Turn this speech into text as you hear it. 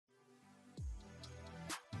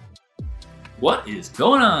What is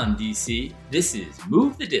going on, DC? This is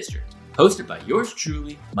Move the District, hosted by yours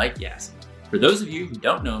truly, Mike Yassin. For those of you who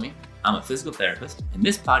don't know me, I'm a physical therapist, and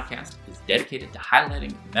this podcast is dedicated to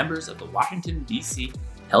highlighting members of the Washington, D.C.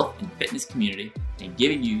 health and fitness community and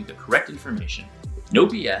giving you the correct information with no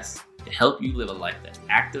BS to help you live a life that's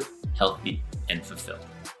active, healthy, and fulfilled.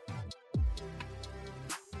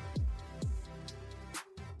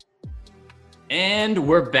 And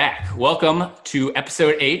we're back. Welcome to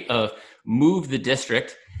episode 8 of Move the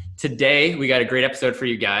District. Today, we got a great episode for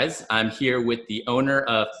you guys. I'm here with the owner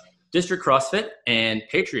of District CrossFit and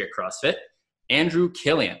Patriot CrossFit, Andrew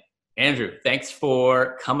Killian. Andrew, thanks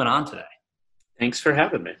for coming on today. Thanks for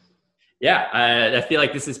having me. Yeah, I feel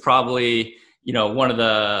like this is probably, you were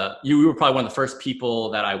probably one of the first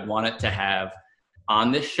people that I wanted to have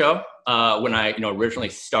on this show when I, originally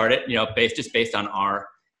started, based on our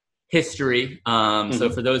history. So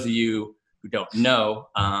for those of you who don't know,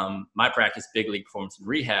 my practice, Big League Performance and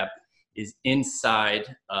Rehab, is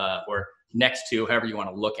inside or next to, however you want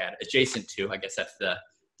to look at it, adjacent to, I guess that's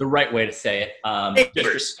the right way to say it.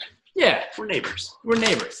 Neighbors. Yeah. We're neighbors.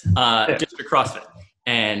 District CrossFit.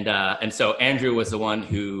 And so Andrew was the one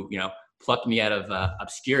who, plucked me out of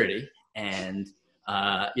obscurity and,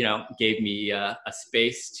 gave me a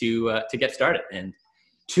space to get started. And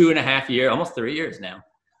 2.5 years, almost 3 years now.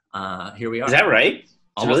 Here we are. Is that right?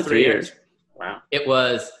 Almost really 3 years. Wow. It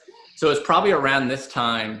was probably around this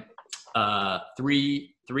time,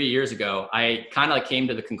 3 years ago, I kind of came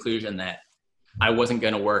to the conclusion that I wasn't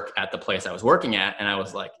going to work at the place I was working at. And I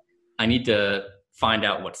was like, I need to find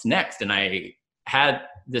out what's next. And I had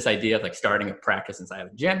this idea of starting a practice inside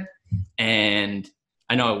of a gym. And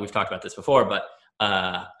I know we've talked about this before, but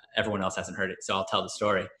everyone else hasn't heard it. So I'll tell the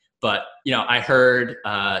story. But, I heard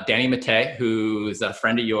Danny Mattei, who's a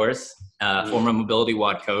friend of yours, former mobility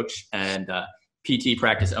WOD coach and PT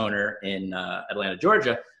practice owner in Atlanta,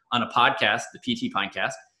 Georgia, on a podcast, the PT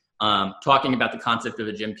Pinecast, talking about the concept of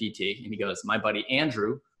a gym PT. And he goes, my buddy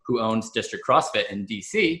Andrew, who owns District CrossFit in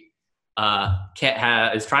DC,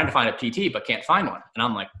 is trying to find a PT, but can't find one. And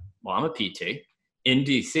I'm like, well, I'm a PT in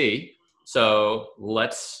DC, so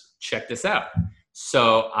let's check this out.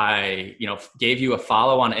 So I, gave you a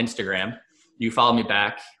follow on Instagram. You followed me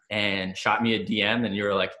back and shot me a DM, and you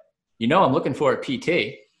were like, I'm looking for a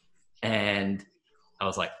PT. And I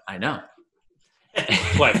was like, I know.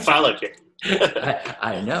 Well, I followed you.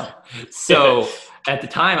 I know. So at the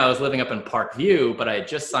time I was living up in Parkview, but I had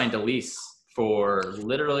just signed a lease for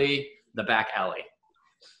literally the back alley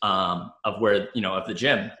of where, of the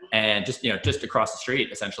gym, and just across the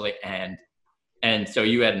street essentially. And so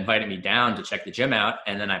you had invited me down to check the gym out,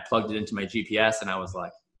 and then I plugged it into my GPS and I was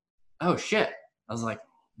like, oh shit. I was like,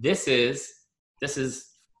 this is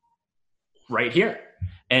right here.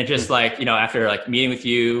 And just after meeting with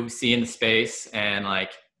you, seeing the space and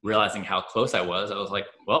realizing how close I was like,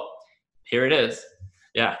 well, here it is.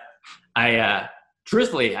 Yeah.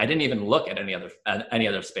 Truthfully, I didn't even look at any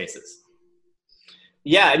other spaces.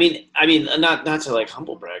 Yeah. I mean, not to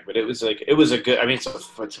humble brag, but it was a good,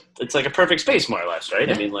 it's like a perfect space more or less, right?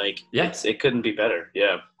 Yeah. It couldn't be better.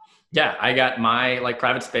 Yeah. Yeah. I got my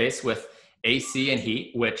private space with AC and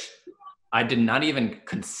heat, which I did not even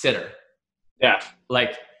consider. Yeah.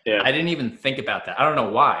 I didn't even think about that. I don't know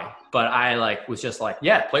why, but I was just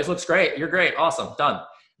yeah, place looks great. You're great. Awesome. Done.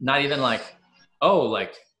 Not even do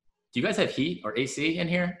you guys have heat or AC in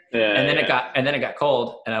here? Yeah. And then it got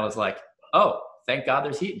cold, and I was like, oh, thank God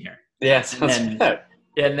there's heat in here. Yeah. Sounds bad.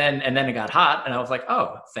 And then it got hot, and I was like,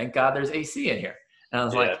 oh, thank God there's AC in here. And I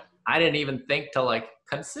was like, I didn't even think to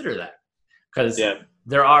consider that, because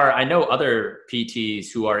I know other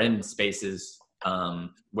PTs who are in spaces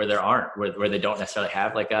where they don't necessarily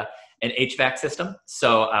have an HVAC system.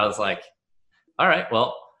 So I was like, all right,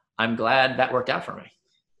 well, I'm glad that worked out for me.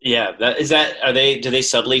 Yeah. Do they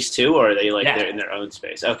sublease too, or are they they're in their own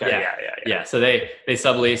space? Okay. Yeah. So they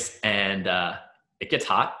sublease, and it gets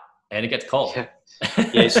hot and it gets cold. Yeah.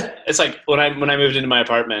 It's like when I moved into my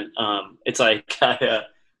apartment, it's like, I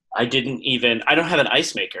don't have an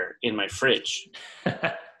ice maker in my fridge.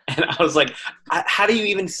 And I was like, how do you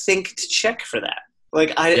even think to check for that?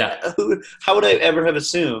 How would I ever have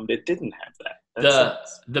assumed it didn't have that?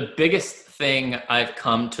 The biggest thing I've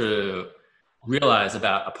come to realize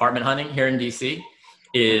about apartment hunting here in DC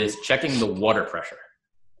is checking the water pressure.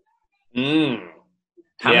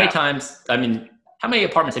 How many times, how many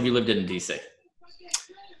apartments have you lived in DC?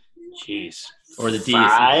 Jeez. Or the D?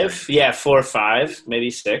 5? Yeah, 4 or 5, maybe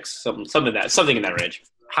 6, something in that range.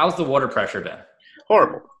 How's the water pressure been?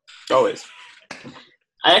 Horrible. Always.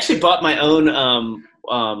 I actually bought my own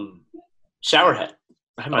shower head.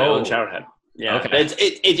 I have my own shower head. Yeah, Okay.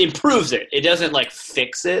 it improves it. It doesn't like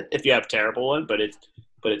fix it if you have a terrible one, but it's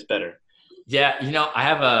better. Yeah, I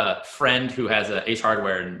have a friend who has a Ace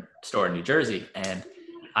Hardware store in New Jersey, and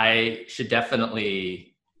I should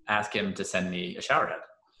definitely ask him to send me a shower head.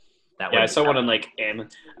 That Yeah, way. I saw one on like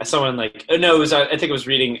I saw one like oh no, it was I think I was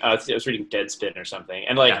reading Deadspin or something,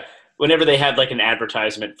 and like whenever they had like an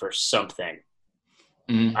advertisement for something,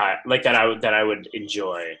 like that I would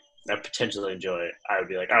enjoy. I potentially enjoy it. I would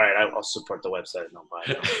be like, all right, I'll support the website and I'll buy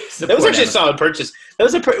it. That was actually a solid purchase. That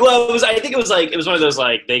was I think it was one of those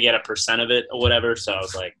like they get a % of it or whatever. So I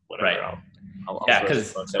was like, whatever. Right. I'll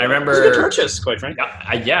because I remember it was a good purchase, quite frankly.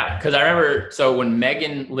 Yeah, because I remember. So when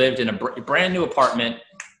Megan lived in a brand new apartment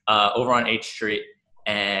over on H Street,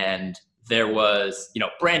 and there was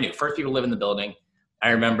brand new, first people to live in the building.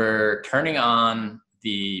 I remember turning on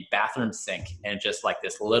the bathroom sink, and just like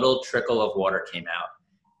this little trickle of water came out.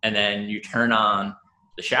 And then you turn on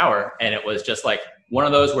the shower, and it was just like one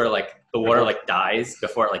of those where like the water like dies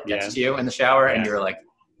before it like gets to you in the shower, and you're like,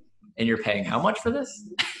 and you're paying how much for this?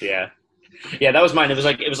 Yeah, that was mine. It was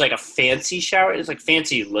like a fancy shower. It was like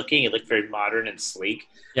fancy looking. It looked very modern and sleek.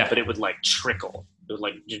 Yeah, but it would like trickle. It would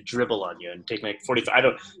like just dribble on you and take me like 45.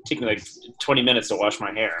 Take me like 20 minutes to wash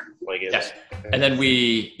my hair. Like it was, and then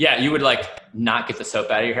you would like not get the soap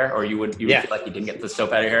out of your hair, or you would feel like you didn't get the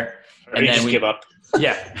soap out of your hair, and then we give up.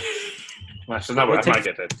 Yeah. So not what I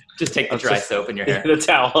get it. Just take the dry soap in your hair. The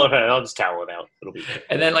towel. All right, I'll just towel it out. It'll be good.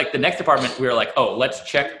 And then like the next apartment, we were like, oh, let's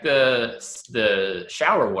check the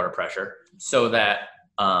shower water pressure so that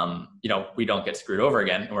we don't get screwed over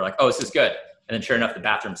again. And we're like, oh, this is good. And then sure enough, the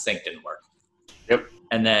bathroom sink didn't work. Yep.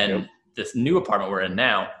 And then this new apartment we're in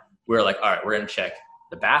now, we're like, all right, we're gonna check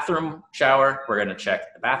the bathroom shower. We're gonna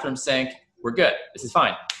check the bathroom sink. We're good. This is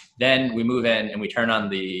fine. Then we move in and we turn on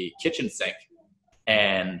the kitchen sink.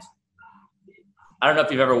 And I don't know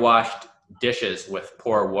if you've ever washed dishes with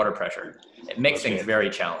poor water pressure. It makes things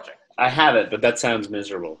very challenging. I haven't, but that sounds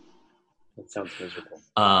miserable. So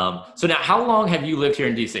now, how long have you lived here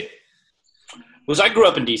in DC? I grew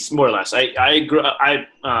up in DC, more or less. I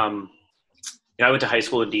went to high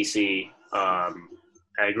school in DC.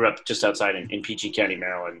 I grew up just outside in PG County,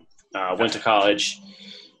 Maryland. Went to college,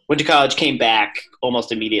 came back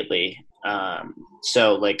almost immediately.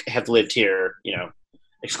 So like have lived here,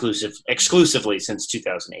 exclusively since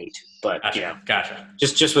 2008, but gotcha.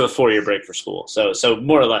 Just with a 4-year break for school. So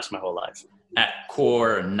more or less my whole life. At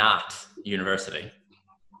Core Knott University.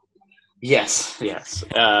 Yes.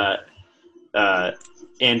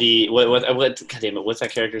 Andy, what? God damn it! What's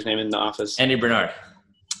that character's name in The Office? Andy Bernard.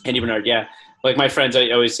 Yeah. Like my friends,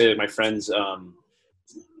 I always say that my friends.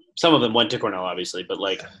 Some of them went to Cornell, obviously, but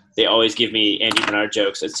like they always give me Andy Bernard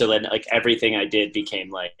jokes, and so then like everything I did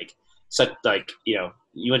became like such like you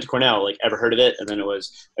went to Cornell, like ever heard of it? And then it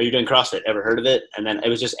was, are you doing CrossFit? Ever heard of it? And then it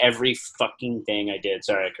was just every fucking thing I did.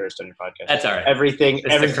 Sorry, I cursed on your podcast. That's all right. Everything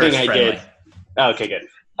I did. Oh, okay, good.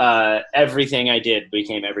 Everything I did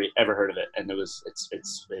became ever heard of it, and it's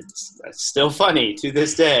still funny to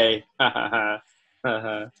this day.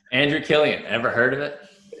 Andrew Killian, ever heard of it?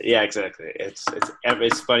 Yeah, exactly. It's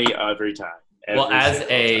funny every time. As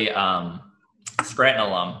a Scranton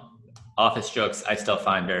alum, office jokes I still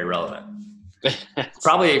find very relevant.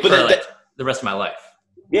 Probably for the rest of my life.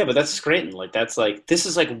 Yeah, but that's Scranton. Like that's like this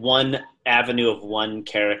is like one avenue of one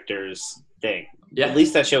character's thing. Yeah. At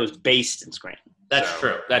least that show is based in Scranton. That's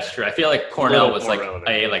true. I feel like Cornell was like relevant.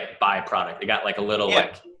 A byproduct. It got like a little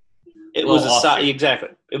It was a side. Exactly.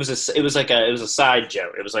 It was a side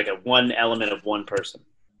joke. It was like a one element of one person.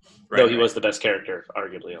 Though he was the best character,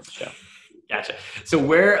 arguably, on the show. Gotcha. So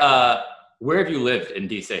where have you lived in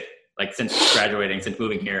DC? Like since graduating, since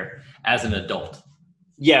moving here as an adult?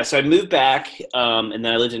 Yeah, so I moved back, and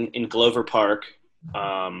then I lived in Glover Park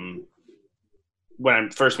when I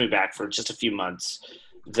first moved back for just a few months.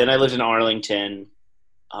 Then I lived in Arlington.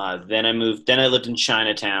 Then I lived in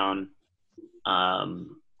Chinatown.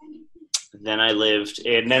 Then I've lived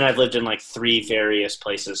in like 3 various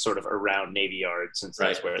places sort of around Navy Yard, since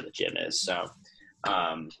that's where the gym is. So,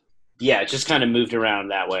 just kind of moved around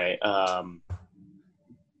that way.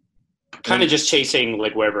 Kind of just chasing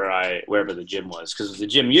like wherever the gym was, because the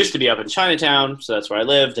gym used to be up in Chinatown, so that's where I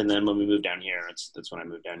lived. And then when we moved down here, that's when I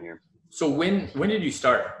moved down here. So when did you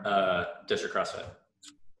start District CrossFit?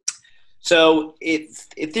 So it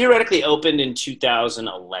theoretically opened in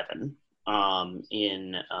 2011 on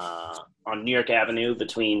New York Avenue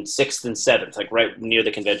between 6th and 7th, like right near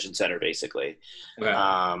the convention center, basically. Okay.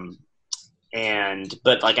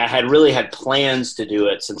 But like I had really had plans to do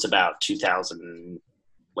it since about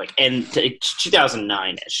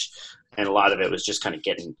 2009-ish. And a lot of it was just kind of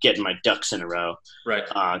getting my ducks in a row, Right.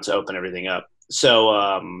 To open everything up.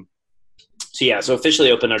 So so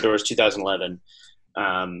officially opened our doors 2011.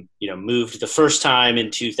 Moved the first time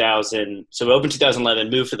in 2000. So we opened 2011,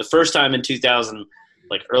 moved for the first time in 2000,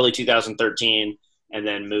 like early 2013, and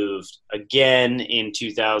then moved again in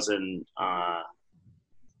 2000. I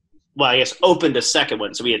guess opened a second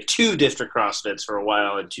one. So we had 2 district CrossFits for a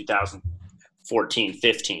while in 2014,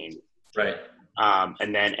 15. Right.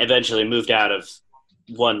 And then eventually moved out of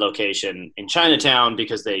one location in Chinatown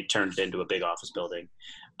because they turned it into a big office building.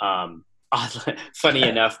 Funny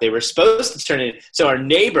enough, they were supposed to turn it. So our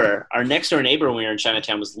next door neighbor when we were in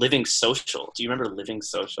Chinatown was Living Social. Do you remember Living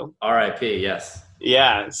Social? R.I.P. Yes.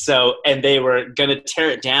 Yeah. So, and they were going to tear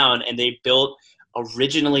it down, and they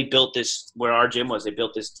originally built this where our gym was. They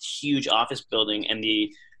built this huge office building, and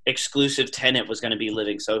the exclusive tenant was going to be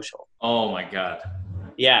Living Social. Oh my God.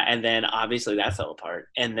 Yeah, and then obviously that fell apart.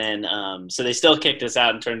 And then so they still kicked us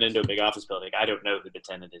out and turned it into a big office building. I don't know who the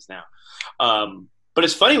tenant is now. But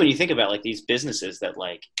it's funny when you think about like these businesses that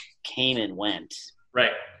like came and went.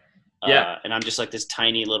 Right. Yeah. And I'm just like this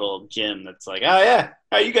tiny little gym that's like, oh yeah,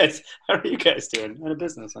 how are you guys doing in a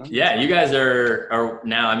business, huh? Yeah, you guys are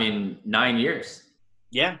now, 9 years.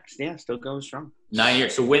 Yeah, still going strong. 9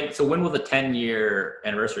 years. So when will the 10-year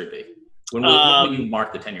anniversary be? When will you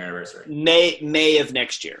mark the 10-year anniversary? May of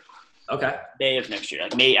next year. Okay. May of next year.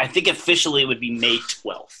 Like May, I think officially it would be May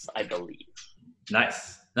 12th, I believe.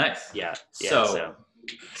 Nice. Yeah. So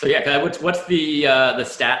yeah, what's the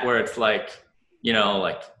stat where it's like,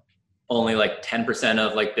 like only like 10%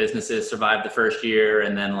 of like businesses survive the first year,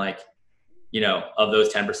 and then like, of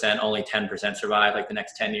those 10%, only 10% survive like the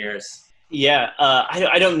next 10 years? Yeah.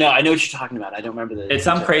 I don't know. I know what you're talking about. I don't remember It's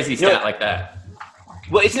some crazy stat like that.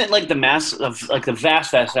 Well, isn't it like the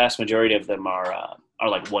vast majority of them are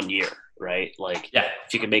like 1 year, right? Like, yeah,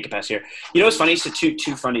 if you can make it past here. You know what's funny? So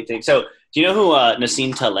two funny things. So do you know who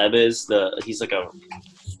Nassim Taleb is? He's like a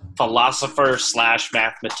philosopher /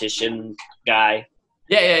 mathematician guy.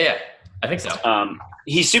 Yeah. I think so.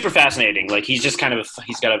 He's super fascinating. Like he's just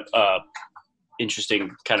he's got a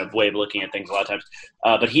interesting kind of way of looking at things a lot of times.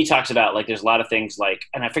 But he talks about like there's a lot of things like,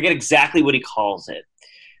 and I forget exactly what he calls it.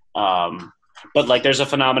 But like there's a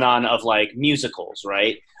phenomenon of like musicals,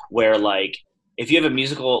 right? Where like if you have a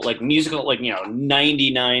musical, like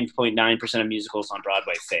 99.9% of musicals on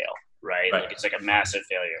Broadway fail, right? Like it's like a massive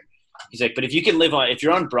failure. He's like, but if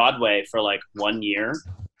you're on Broadway for like 1 year,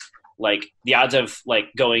 like the odds of like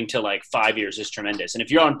going to like 5 years is tremendous. And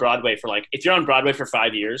if you're on Broadway for 5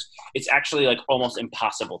 years, it's actually like almost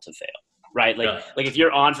impossible to fail. Right. Like if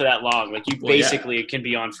you're on for that long, like you basically can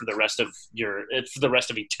be on for the rest of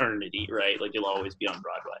eternity. Right. Like you'll always be on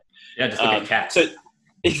Broadway. Yeah. Just look at Cats. So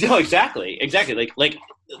exactly. Like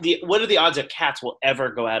what are the odds that Cats will ever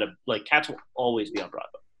go out of, like Cats will always be on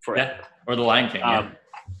Broadway forever. Yeah. Or The Lion King.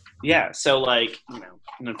 Yeah. So like,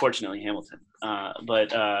 unfortunately Hamilton,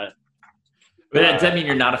 but does that mean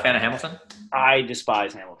you're not a fan of Hamilton? I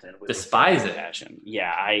despise Hamilton. Despise it? Passion. Yeah,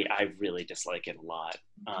 I really dislike it a lot.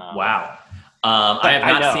 Wow. I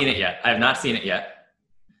have not seen it yet.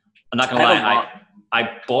 I'm not gonna lie.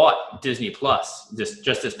 I bought Disney Plus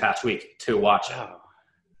just this past week to watch it. Oh.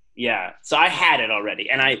 Yeah. So I had it already,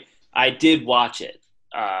 and I did watch it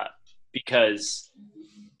because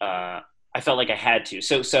I felt like I had to.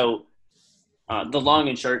 So the long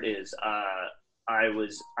and short is I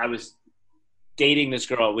was dating this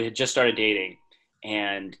girl. We had just started dating,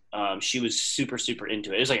 and she was super, super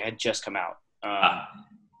into it. It was like it had just come out.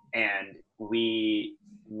 And we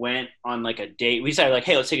went on like a date. We decided like,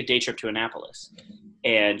 hey, let's take a day trip to Annapolis.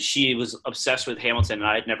 And she was obsessed with Hamilton, and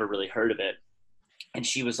I had never really heard of it. And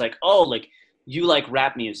she was like, oh, like you like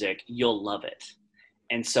rap music, you'll love it.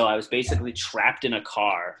 And so I was basically trapped in a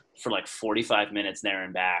car for like 45 minutes there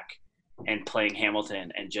and back and playing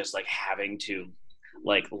Hamilton and just like having to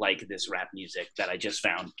like this rap music that I just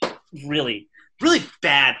found really, really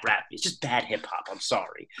bad rap. It's just bad hip hop. I'm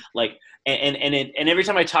sorry. Like, and every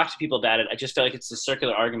time I talk to people about it, I just feel like it's a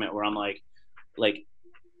circular argument where I'm like,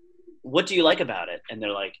 what do you like about it? And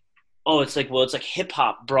they're like, oh, it's like hip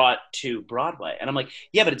hop brought to Broadway. And I'm like,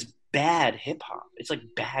 yeah, but it's bad hip hop. It's like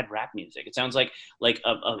bad rap music. It sounds like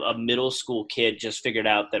a middle school kid just figured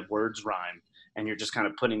out that words rhyme and you're just kind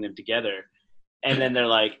of putting them together. And then they're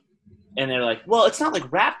like, well, it's not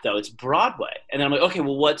like rap though. It's Broadway. And then I'm like, okay,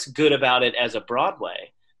 well, what's good about it as a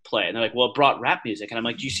Broadway play? And they're like, well, it brought rap music. And I'm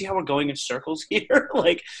like, do you see how we're going in circles here?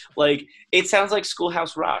 like it sounds like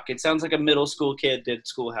Schoolhouse Rock. It sounds like a middle school kid did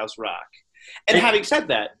Schoolhouse Rock. And having said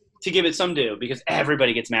that, to give it some due, because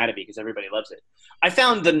everybody gets mad at me because everybody loves it, I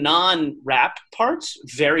found the non-rap parts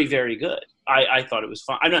very, very good. I thought it was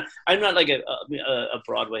fun. I'm not like a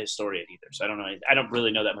Broadway historian either, so I don't know. I don't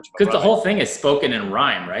really know that much about Because the Broadway. whole thing is spoken in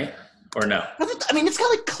rhyme, right? Or no? I mean, it's got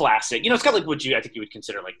like classic. It's got like I think you would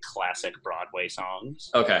consider like classic Broadway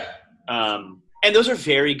songs. Okay. And those are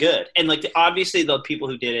very good. And like obviously the people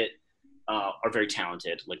who did it are very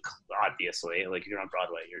talented. Like obviously, like if you're on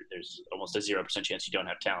Broadway, there's almost a 0% chance you don't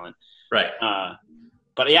have talent. Right.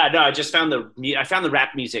 But yeah, no, I just found the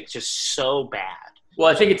rap music just so bad. Well,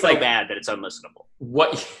 I think it's so like bad that it's unlistenable.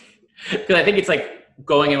 Because I think it's like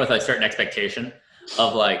going in with a certain expectation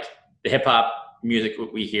of like the hip hop music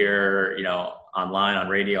we hear, online, on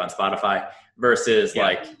radio, on Spotify, versus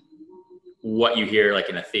like what you hear like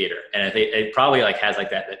in a theater. And I think it probably like has like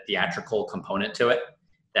that theatrical component to it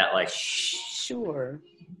that like, sure.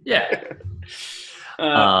 Yeah.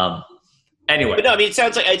 Anyway. But no, I mean, it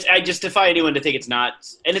sounds like I just defy anyone to think it's not.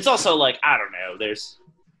 And it's also like, I don't know.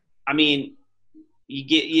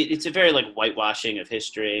 It's a very like whitewashing of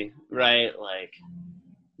history, right? Like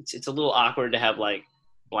it's a little awkward to have like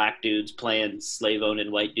black dudes playing slave owning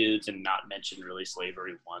white dudes and not mention really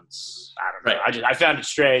slavery once. I don't know. Right. I found it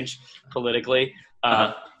strange politically.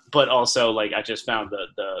 But also like I just found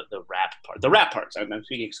the rap parts. I'm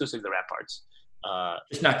speaking exclusively of the rap parts.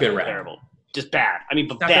 It's not good rap. Terrible. Just bad. I mean,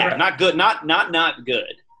 but bad. Not good. Not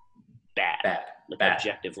good. Bad. Like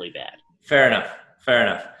objectively bad. Fair enough.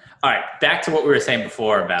 All right. Back to what we were saying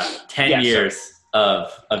before about 10 years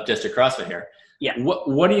of District CrossFit here. Yeah.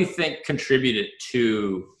 What do you think contributed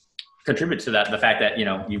to that? The fact that,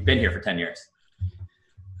 you've been here for 10 years.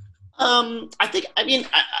 I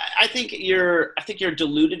think you're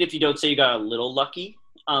deluded if you don't say you got a little lucky.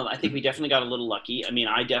 I think we definitely got a little lucky. I mean,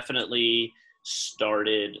 I definitely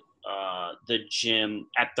started the gym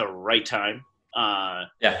at the right time.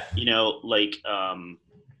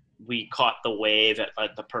 We caught the wave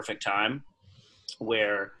at the perfect time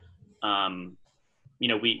where,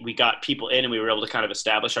 we got people in and we were able to kind of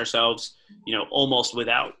establish ourselves, almost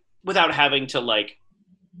without having to like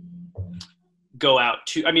go out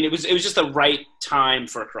to, it was just the right time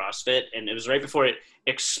for CrossFit. And it was right before it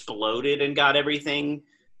exploded and got everything,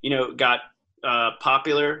 got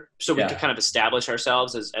popular. So we could kind of establish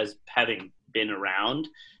ourselves as having been around.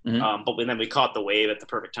 Mm-hmm. But then we caught the wave at the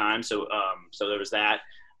perfect time. So there was that.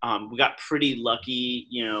 We got pretty lucky,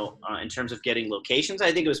 in terms of getting locations.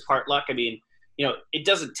 I think it was part luck. I mean, it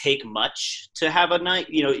doesn't take much to have a night.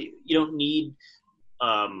 You don't need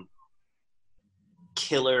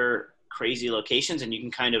killer, crazy locations, and you can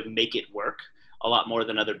kind of make it work a lot more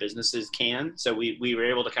than other businesses can. So we were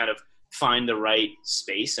able to kind of find the right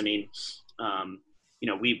space. I mean,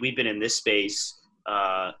 we've been in this space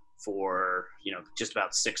for just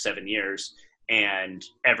about 6-7 years. And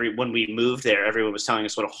when we moved there, everyone was telling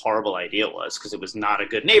us what a horrible idea it was because it was not a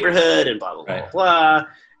good neighborhood and blah, blah, blah, blah.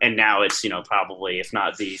 And now it's, probably, if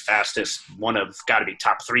not the fastest, one of got to be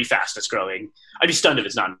top 3 fastest growing. I'd be stunned if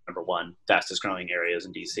it's not number 1 fastest growing areas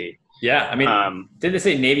in DC. Yeah. I mean, did they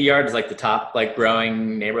say Navy Yard is like the top like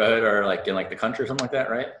growing neighborhood or like in like the country or something like that,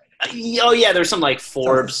 right? Oh yeah. There's some like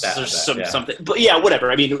Forbes or something, but yeah,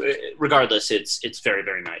 whatever. I mean, regardless, it's very,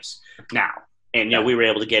 very nice now. And, we were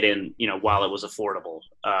able to get in, while it was affordable,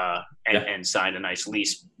 and sign a nice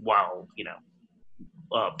lease while,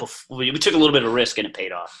 we took a little bit of risk and it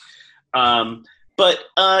paid off. I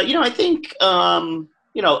think,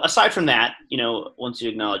 aside from that, once you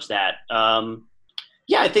acknowledge that,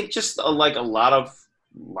 I think just like a lot of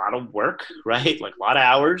work, right? Like a lot of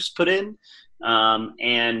hours put in,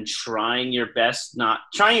 and trying your best,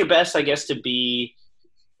 I guess, to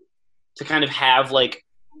kind of have like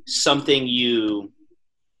something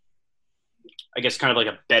kind of like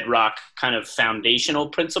a bedrock kind of foundational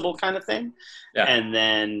principle kind of thing. Yeah. And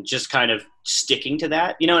then just kind of sticking to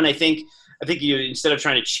that, and I think you, instead of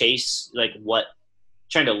trying to chase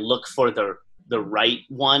trying to look for the right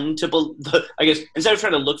one instead of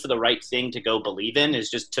trying to look for the right thing to go believe in, is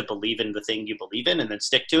just to believe in the thing you believe in and then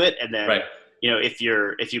stick to it. And then, if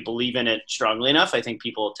you believe in it strongly enough, I think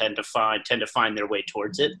people tend to find their way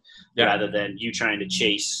towards it rather than you trying to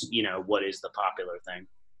chase, what is the popular thing.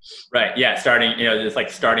 Right. Yeah. Starting, just like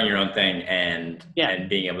starting your own thing and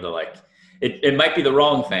being able to like, it might be the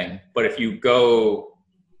wrong thing, but if you go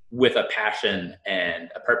with a passion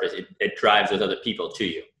and a purpose, it drives those other people to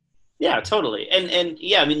you. Yeah, totally. And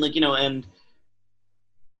yeah, I mean, like, and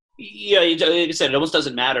yeah, like I said, it almost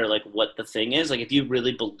doesn't matter like what the thing is. Like if you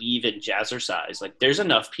really believe in jazzercise, like there's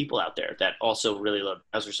enough people out there that also really love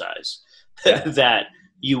jazzercise that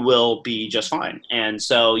you will be just fine. And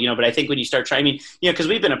so, but I think when you start trying, because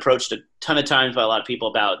we've been approached a ton of times by a lot of people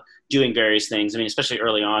about doing various things. I mean, especially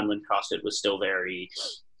early on when CrossFit was still very,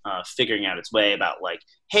 figuring out its way about like,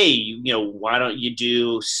 hey, why don't you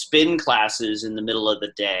do spin classes in the middle of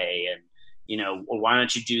the day, and or why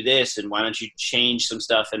don't you do this, and why don't you change some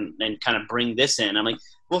stuff and kind of bring this in? I'm like,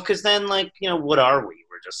 well, because then like what are we?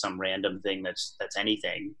 We're just some random thing that's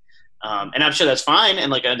anything. And I'm sure that's fine.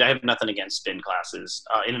 And like, I have nothing against spin classes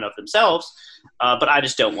in and of themselves. But I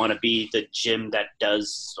just don't want to be the gym that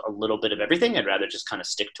does a little bit of everything. I'd rather just kind of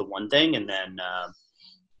stick to one thing and then,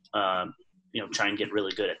 try and get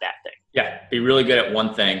really good at that thing. Yeah. Be really good at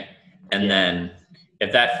one thing. And then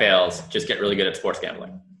if that fails, just get really good at sports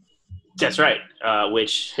gambling. That's right.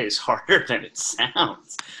 Which is harder than it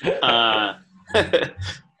sounds.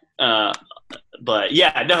 But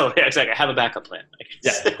yeah, no, exactly. I have a backup plan.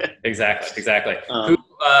 Yeah, exactly.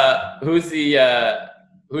 Who's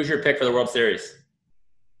your pick for the World Series?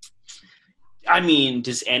 I mean,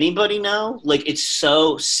 does anybody know? Like, it's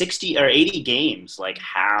so 60 or 80 games. Like,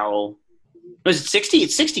 how was it 60?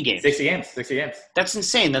 It's 60 games. 60 games. That's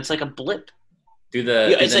insane. That's like a blip. Do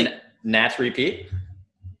the Nats repeat?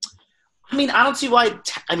 I mean, I don't see why.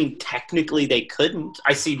 Technically they couldn't.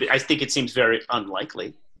 I think it seems very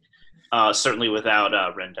unlikely. Certainly without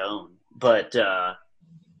Rendon, but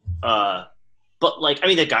like, I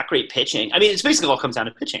mean, they got great pitching. I mean, it's basically all comes down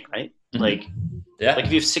to pitching, right? Mm-hmm. Like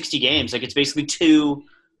if you have 60 games, like it's basically two.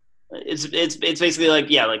 It's basically like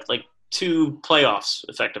two playoffs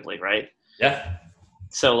effectively, right? Yeah.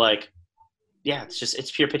 So like, yeah,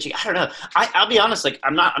 it's pure pitching. I don't know. I'll be honest. Like,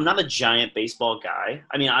 I'm not a giant baseball guy.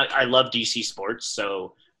 I mean, I love DC sports,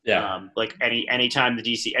 so. Yeah. Like anytime a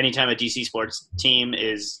DC sports team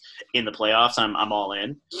is in the playoffs, I'm all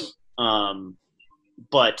in.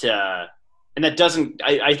 But and that doesn't.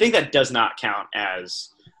 I think that does not count as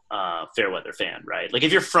fair weather fan, right? Like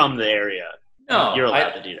if you're from the area, no, you're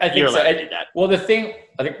allowed to do that. I think you're allowed to do that. Well, the thing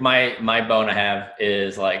I think my bone I have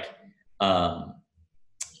is like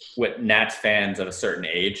with Nats fans of a certain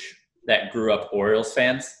age that grew up Orioles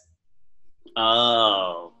fans.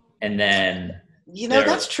 Oh, and then.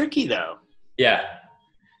 That's tricky though. Yeah.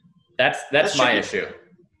 That's my issue.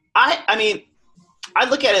 I mean, I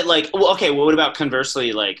look at it like, well, okay, well, what about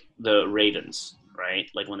conversely, like the Ravens, right?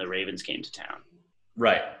 Like when the Ravens came to town.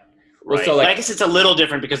 Right. Well, right. So like, I guess it's a little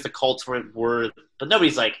different because the Colts were, but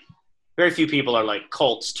nobody's like, very few people are like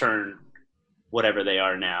Colts turn whatever they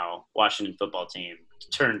are now, Washington football team,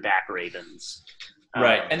 turn back Ravens.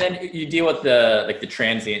 Right. And then you deal with the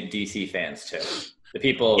transient DC fans too. The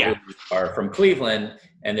people who are from Cleveland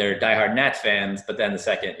and they're diehard Nats fans, but then the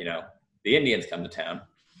second, the Indians come to town,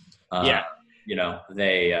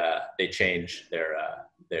 they change their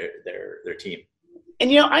team. And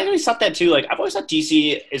I always thought that too. Like I've always thought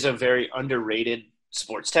DC is a very underrated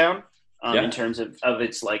sports town in terms of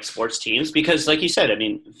its like sports teams, because like you said, I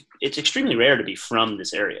mean, it's extremely rare to be from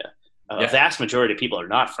this area. A vast majority of people are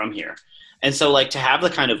not from here. And so, like, to have the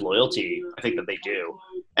kind of loyalty, I think that they do,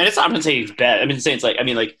 and I'm not saying it's bad. I'm saying it's like,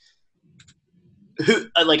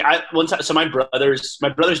 so my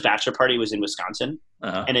brother's bachelor party was in Wisconsin,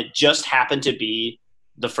 and it just happened to be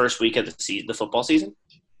the first week of the football season.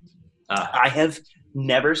 I have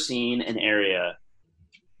never seen an area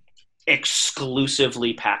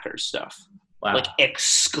exclusively Packers stuff. Wow. Like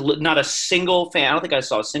not a single fan. I don't think I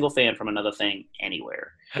saw a single fan from another thing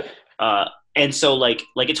anywhere. And so like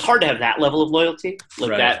it's hard to have that level of loyalty.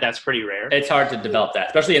 Like right. That's pretty rare. It's hard to develop that,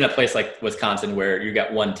 especially in a place like Wisconsin where you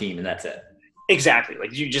got one team and that's it. Exactly.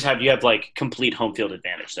 Like you have like complete home field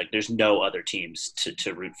advantage. Like there's no other teams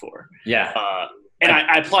to root for. Yeah. And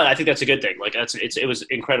I applaud. I think that's a good thing. Like it was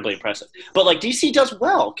incredibly impressive. But like DC does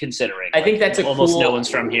well considering. I think that's almost cool no one's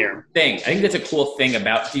from here thing. I think that's a cool thing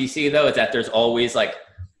about DC though, is that there's always like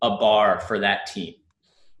a bar for that team.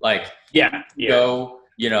 Like go,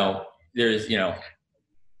 there's,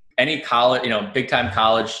 any college, big time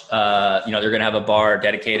college, they're going to have a bar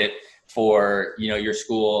dedicated for, your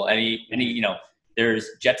school, there's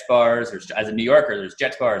Jets bars, as a New Yorker, there's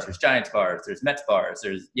Jets bars, there's Giants bars, there's Mets bars,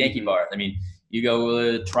 there's Yankee bars. I mean, you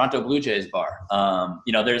go to Toronto Blue Jays bar.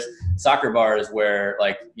 There's soccer bars where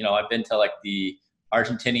I've been to like the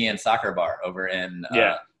Argentinian soccer bar over in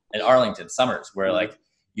Arlington, Summers, where I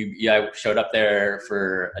showed up there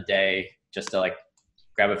for a day just to like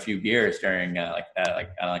grab a few beers during on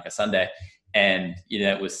a Sunday, and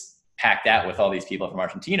it was packed out with all these people from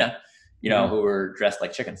Argentina, who were dressed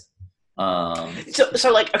like chickens. So that's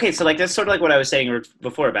sort of like what I was saying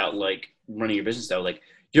before about like running your business though. Like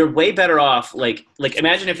you're way better off. Like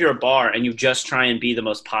imagine if you're a bar and you just try and be the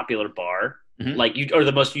most popular bar, you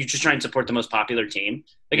just try and support the most popular team.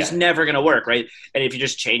 Like it's never gonna work, right? And if you're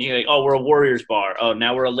just changing, like, oh, we're a Warriors bar. Oh,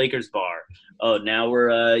 now we're a Lakers bar. Oh, now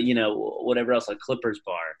we're whatever else, like Clippers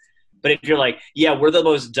bar. But if you're like, yeah, we're the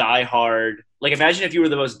most diehard, like imagine if you were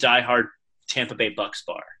the most diehard Tampa Bay Bucks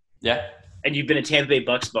bar. Yeah. And you've been a Tampa Bay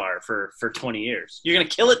Bucks bar for 20 years. You're going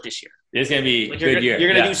to kill it this year. It's going to be like a good year.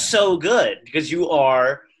 You're going to do so good because you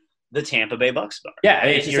are the Tampa Bay Bucks bar. Yeah. I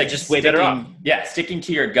mean, it's you're just way better off. Yeah. Sticking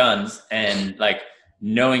to your guns and like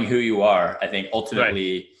knowing who you are, I think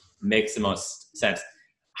ultimately makes the most sense.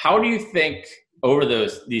 How do you think over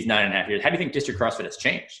these 9.5 years, how do you think District CrossFit has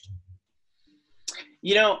changed?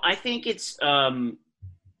 I think it's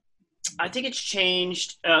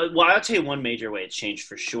changed. Well, I'll tell you one major way it's changed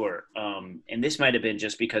for sure. And this might have been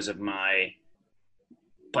just because of my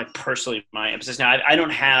emphasis. Now, I don't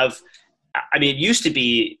have. I mean, it used to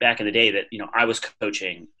be back in the day that I was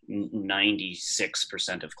coaching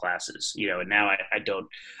 96% of classes. And now I don't.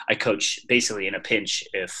 I coach basically in a pinch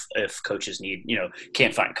if coaches need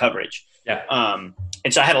can't find coverage. Yeah.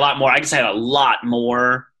 And so I had a lot more. I guess I had a lot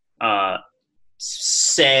more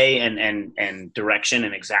say and direction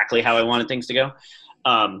and exactly how I wanted things to go.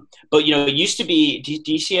 But it used to be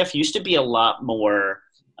DCF used to be a lot more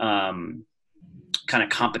kind of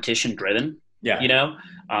competition driven. Yeah.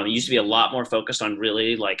 It used to be a lot more focused on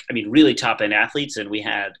really really top end athletes. And we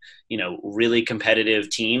had, really competitive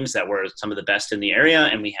teams that were some of the best in the area.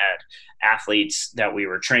 And we had athletes that we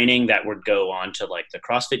were training that would go on to like the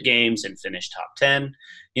CrossFit Games and finish top 10,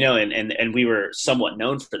 and we were somewhat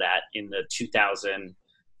known for that in the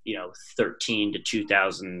 2013 to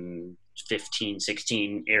 2015,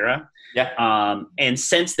 16 era. Yeah. And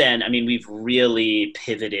since then, I mean, we've really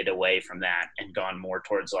pivoted away from that and gone more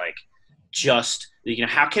towards like, just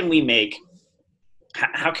how can we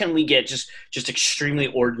get just extremely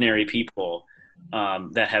ordinary people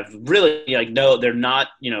that have really they're not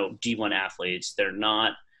D1 athletes, they're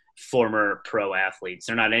not former pro athletes,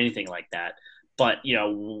 they're not anything like that, but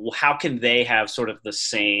how can they have sort of the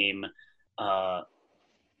same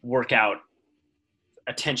workout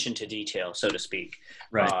attention to detail, so to speak,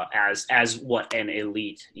 right. As what an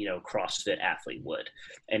elite, CrossFit athlete would.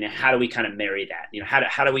 And how do we kind of marry that?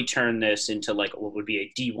 How do we turn this into like what would be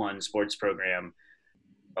a D1 sports program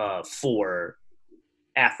for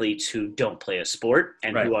athletes who don't play a sport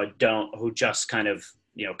and right. who just kind of,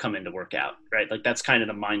 come in to work out, right? Like that's kind of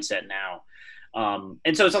the mindset now.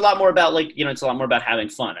 And so it's a lot more about it's a lot more about having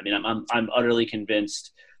fun. I mean, I'm utterly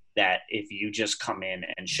convinced that if you just come in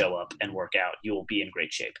and show up and work out, you will be in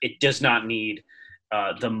great shape. It does not need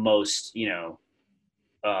the most,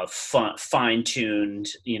 fine-tuned,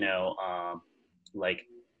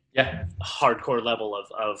 hardcore level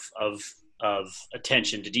of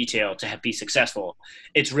attention to detail to be successful.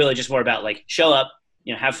 It's really just more about like show up,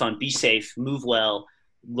 have fun, be safe, move well,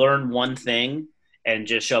 learn one thing, and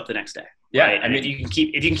just show up the next day. Yeah, right? I mean, if you can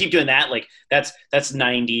keep doing that, like that's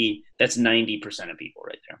 90% of people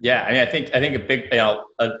right there. Yeah, I mean, I think a big,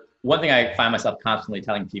 one thing I find myself constantly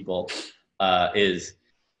telling people is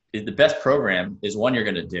the best program is one you're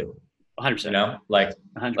going to do. 100%. 100%. Like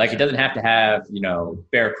it doesn't have to have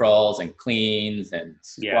bear crawls and cleans and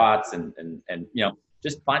squats and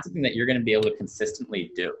just find something that you're going to be able to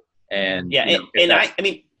consistently do. And I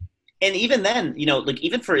mean, and even then,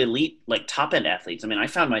 even for elite, like top end athletes, I mean, I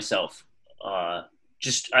found myself I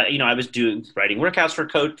was writing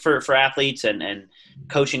workouts for athletes and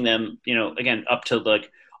coaching them, again, up to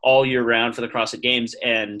like all year round for the CrossFit Games.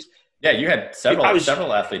 And yeah, you had several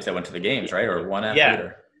athletes that went to the games, right? Or one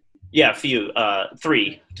athlete? Yeah, a few,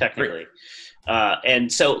 3 technically.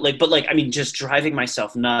 And so I mean, just driving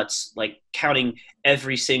myself nuts, like counting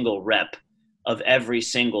every single rep of every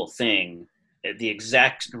single thing, the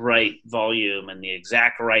exact right volume and the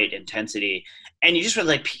exact right intensity. And you just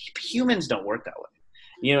realize like humans don't work that way.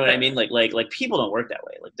 You know what I mean? Like people don't work that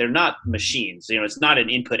way. Like they're not machines. It's not an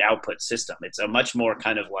input-output system. It's a much more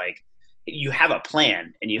kind of like you have a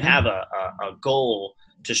plan and you have a goal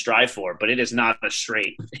to strive for, but it is not a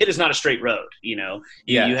straight road. You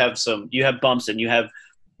have bumps and you have,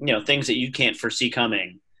 things that you can't foresee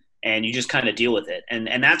coming, and you just kind of deal with it.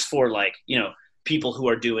 And that's for like, people who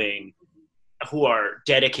are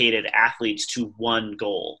dedicated athletes to one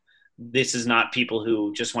goal. This is not people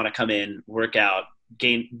who just want to come in, work out,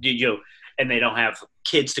 gain, and they don't have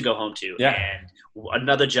kids to go home to and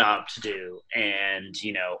another job to do and,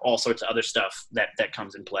 all sorts of other stuff that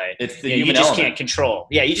comes in play. It's the you just can't control.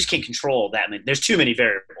 Yeah, you just can't control that. There's too many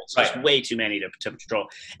variables. There's way too many to control.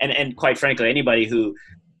 And quite frankly, anybody who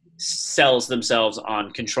sells themselves on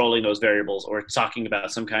controlling those variables or talking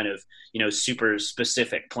about some kind of, super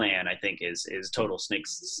specific plan, I think is total snake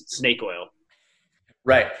oil.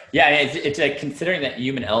 Right. Yeah. It's like considering that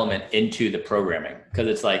human element into the programming, because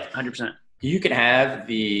it's like 100%. You can have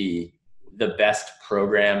the best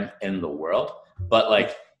program in the world, but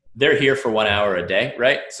like they're here for 1 hour a day,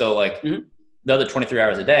 right? So like Mhm. the other 23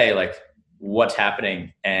 hours a day, like what's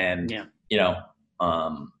happening? And, Yeah. you know,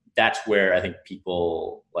 that's where I think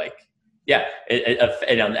people like, yeah,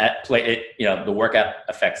 that play it, you know, the workout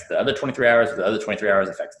affects the other 23 hours, the other 23 hours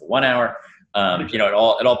affects the 1 hour. You know, it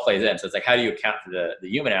all plays in. So it's like, how do you account for the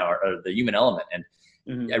human hour or the human element? And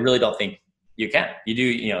Mhm. I really don't think you can. You do,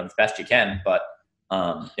 you know, the best you can, but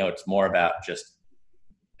you know, it's more about just,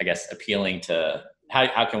 I guess, appealing to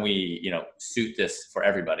how can we, you know, suit this for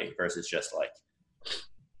everybody versus just like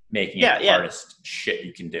making it the hardest shit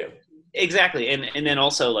you can do. Exactly. And then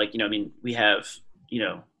also, like, you know, I mean, we have, you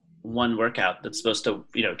know, one workout that's supposed to,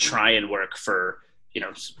 you know, try and work for, you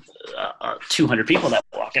know, 200 people that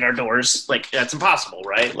walk in our doors. Like, that's impossible,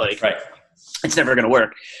 right? Like, Right. It's never going to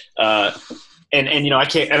work. And you know, I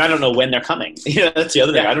can't, and I don't know when they're coming. You know, that's the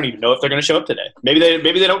other thing. I don't even know if they're going to show up today. Maybe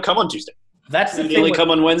they don't come on Tuesday. That's the They thing. only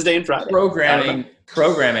come on Wednesday and Friday.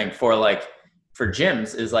 Programming for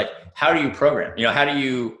gyms is like, how do you program? You know, how do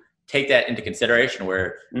you take that into consideration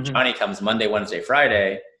where Johnny comes Monday, Wednesday,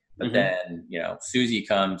 Friday, but then, you know, Susie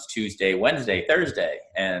comes Tuesday, Wednesday, Thursday.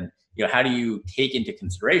 And, you know, how do you take into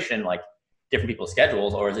consideration like different people's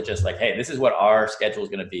schedules? Or is it just like, hey, this is what our schedule is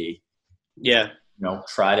going to be? Yeah. You know,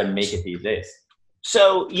 try to make it these days.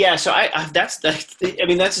 So I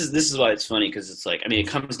this is why it's funny, because it's like, I mean, it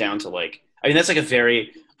comes down to like, I mean, that's like a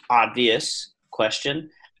very obvious question,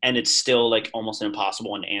 and it's still like almost an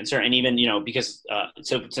impossible one to answer. And even, you know, because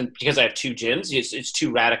because I have two gyms, it's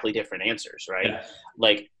two radically different answers, right? Yeah.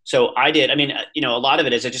 Like, so I mean, you know, a lot of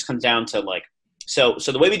it is, it just comes down to like, so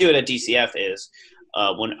the way we do it at DCF is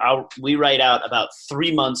we write out about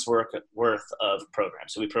 3 months worth of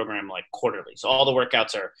programs. So we program like quarterly. So all the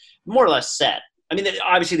workouts are more or less set. I mean,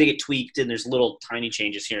 obviously they get tweaked and there's little tiny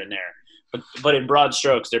changes here and there, but in broad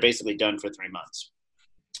strokes, they're basically done for 3 months.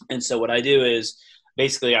 And so what I do is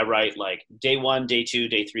basically I write like day 1, day 2,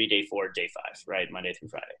 day 3, day 4, day 5, right? Monday through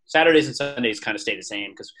Friday. Saturdays and Sundays kind of stay the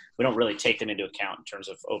same because we don't really take them into account in terms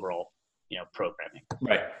of overall, you know, programming.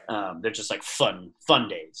 Right. They're just like fun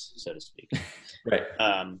days, so to speak. Right.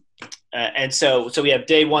 And so we have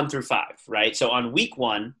day 1 through 5, right? So on week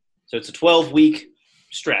 1, so it's a 12-week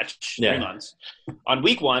stretch, 3 months. On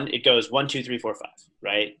week 1, it goes 1, 2, 3, 4, 5,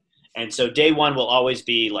 right? And so day 1 will always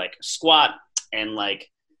be like squat and like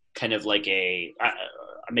kind of like I'm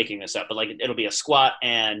making this up, but like it'll be a squat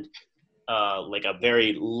and like a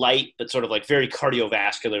very light but sort of like very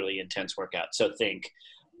cardiovascularly intense workout. So think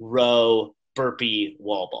row, burpee,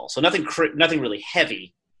 wall ball. So nothing really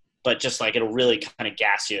heavy, but just like it'll really kind of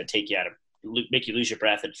gas you and take you out of, make you lose your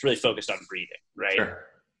breath. And it's really focused on breathing, right? Sure.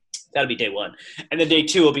 That'll be day 1. And then day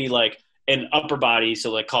 2 will be like an upper body.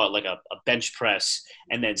 So like call it like a bench press,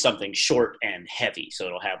 and then something short and heavy. So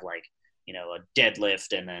it'll have like, you know, a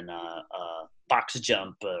deadlift and then a box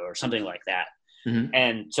jump or something like that.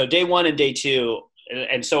 And so day 1 and day 2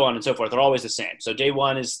 and so on and so forth are always the same. So day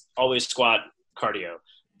 1 is always squat, cardio.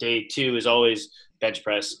 Day 2 is always bench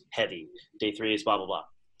press, heavy. Day 3 is blah, blah, blah.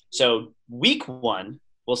 So week 1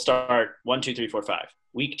 will start 1, 2, 3, 4, 5.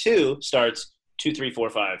 Week 2 starts 2, 3, 4,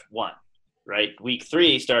 5, 1, right? Week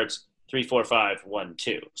 3 starts 3, 4, 5, 1,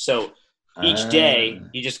 2. So each day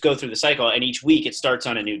you just go through the cycle, and each week it starts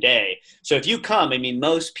on a new day. So if you come, I mean,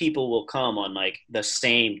 most people will come on like the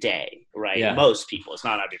same day, right? Yeah. Most people, it's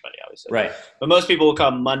not everybody obviously. Right. But most people will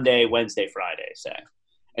come Monday, Wednesday, Friday, say.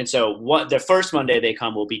 And so the first Monday they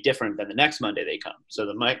come will be different than the next Monday they come. So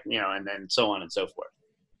and then so on and so forth.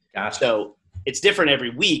 Gotcha. So it's different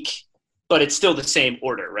every week, but it's still the same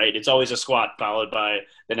order, right? It's always a squat followed by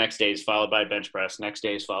the next day is followed by a bench press. Next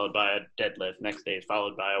day is followed by a deadlift. Next day is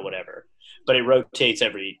followed by a whatever. But it rotates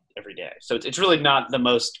every day. So it's really not the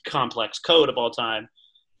most complex code of all time,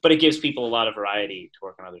 but it gives people a lot of variety to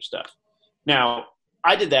work on other stuff. Now,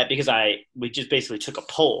 I did that because we just basically took a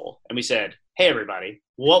poll and we said, hey, everybody,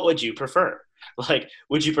 what would you prefer? Like,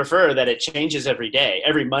 would you prefer that it changes every day?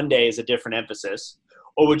 Every Monday is a different emphasis.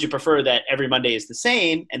 Or would you prefer that every Monday is the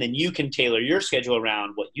same and then you can tailor your schedule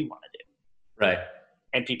around what you want to do? Right.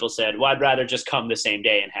 And people said, well, I'd rather just come the same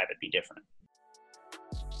day and have it be different.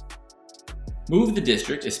 Move the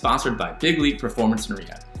District is sponsored by Big League Performance and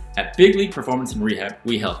Rehab. At Big League Performance and Rehab,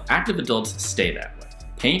 we help active adults stay that way,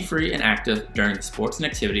 pain-free and active during the sports and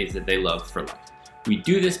activities that they love for life. We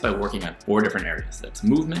do this by working on 4 different areas. That's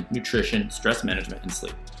movement, nutrition, stress management, and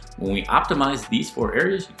sleep. When we optimize these 4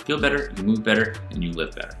 areas, you feel better, you move better, and you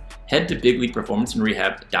live better. Head to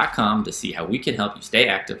bigleagueperformanceandrehab.com to see how we can help you stay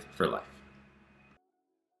active for life.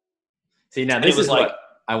 See, now this is what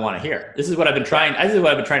I want to hear. This is what I've been trying. This is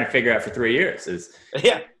what I've been trying to figure out for 3 years. Is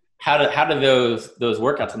how do those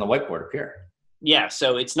workouts on the whiteboard appear? Yeah,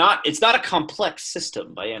 so it's not a complex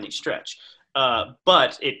system by any stretch. But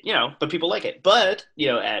but people like it. But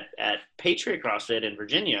at Patriot CrossFit in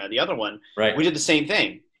Virginia, the other one, Right. we did the same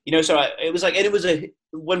thing. It was like, and it was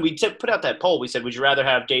when we put out that poll, we said, would you rather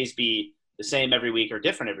have days be the same every week or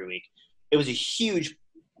different every week? It was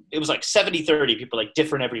it was like 70-30 people like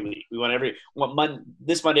different every week. We want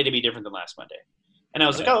this Monday to be different than last Monday. And I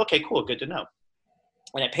was like, oh, okay, cool. Good to know.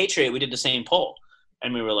 And at Patriot, we did the same poll,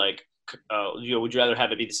 and we were like, would you rather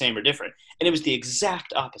have it be the same or different? And it was the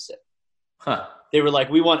exact opposite. Huh. They were like,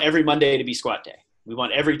 we want every Monday to be squat day. We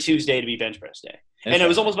want every Tuesday to be bench press day. And it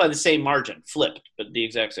was almost by the same margin, flipped, but the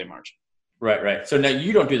exact same margin. Right. So now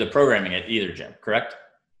you don't do the programming at either gym, correct?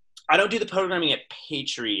 I don't do the programming at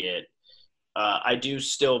Patriot. I do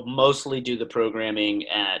still mostly do the programming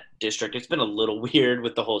at District. It's been a little weird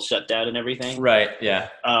with the whole shutdown and everything. Right, yeah.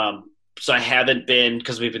 So I haven't been,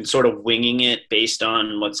 because we've been sort of winging it based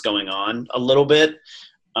on what's going on a little bit.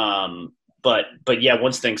 But yeah,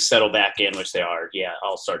 once things settle back in, which they are, yeah,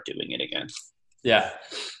 I'll start doing it again. Yeah.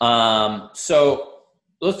 So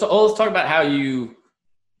let's talk about how you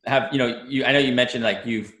have, I know you mentioned like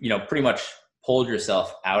you've, pretty much pulled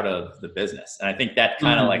yourself out of the business. And I think that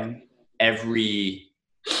kind of like every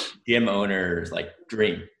gym owner's like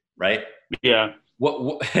dream, right? Yeah.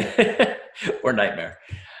 What or nightmare.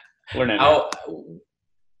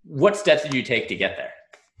 What steps did you take to get there?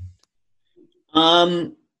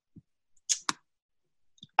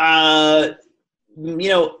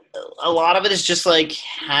 A lot of it is just like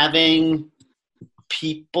having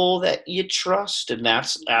people that you trust. And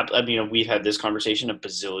we've had this conversation a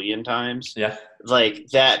bazillion times. Yeah. Like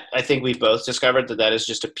that, I think we've both discovered that is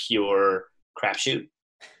just a pure crapshoot.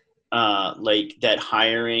 Like that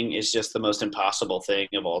hiring is just the most impossible thing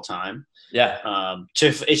of all time. Yeah.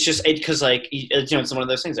 It's just because like, it's one of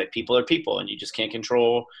those things like people are people and you just can't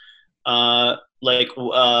control, like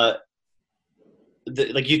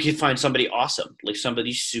you can find somebody awesome, like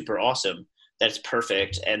somebody super awesome that's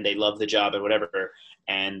perfect and they love the job and whatever,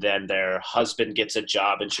 and then their husband gets a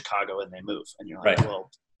job in Chicago and they move, and you're like, right.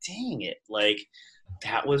 Well, dang it, like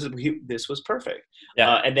this was perfect.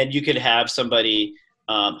 Yeah. And then you could have somebody.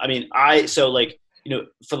 For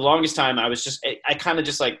the longest time I was just I kind of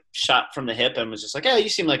just like shot from the hip and was just like, yeah, you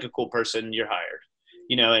seem like a cool person, you're hired,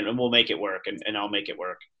 and we'll make it work, and I'll make it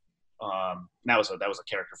work. That was a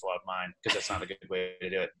character flaw of mine because that's not a good way to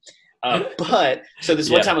do it. But so this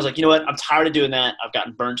one time I was like, you know what? I'm tired of doing that. I've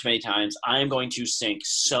gotten burned too many times. I am going to sink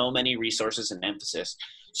so many resources and emphasis.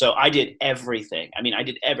 So I did everything.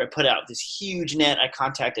 I put out this huge net. I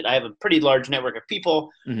have a pretty large network of people.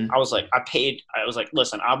 Mm-hmm. I was like,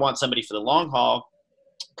 listen, I want somebody for the long haul.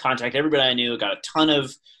 Contact everybody I knew, got a ton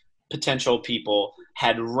of potential people,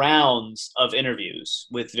 had rounds of interviews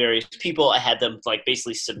with various people. I had them like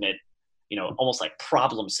basically submit, almost like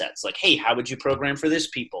problem sets. Like, hey, how would you program for this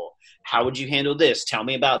people? How would you handle this? Tell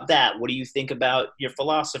me about that. What do you think about your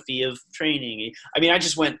philosophy of training? I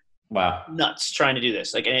just went nuts trying to do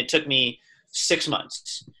this. Like, and it took me 6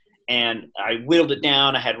 months, and I whittled it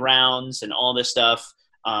down. I had rounds and all this stuff.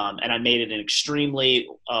 And I made it an extremely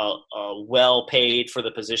well paid for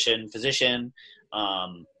the position.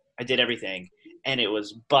 I did everything, and it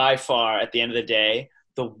was by far, at the end of the day,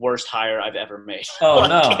 the worst hire I've ever made. Oh,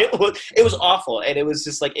 no. It was awful, and it was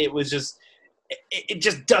just like it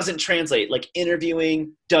just doesn't translate. Like,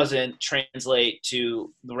 interviewing doesn't translate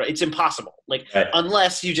to it's impossible. Like, right.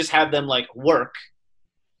 Unless you just have them like work,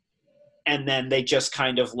 and then they just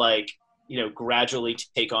kind of like, gradually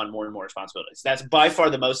take on more and more responsibilities. That's by far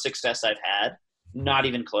the most success I've had. Not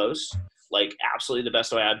even close. Like, absolutely the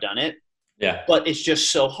best way I've done it. Yeah. But it's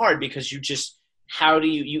just so hard because how do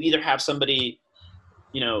you either have somebody,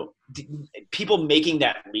 people making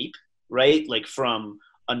that leap, right? Like from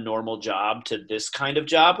a normal job to this kind of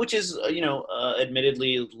job, which is,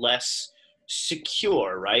 admittedly less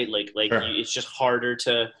secure, right? Like sure. It's just harder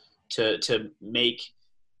to make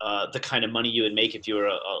the kind of money you would make if you were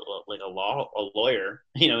a lawyer,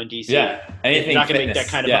 in DC. Yeah. You're not going to make that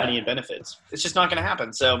kind of money in benefits. It's just not going to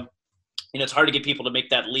happen. So, it's hard to get people to make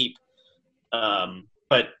that leap.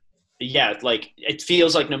 But yeah, like it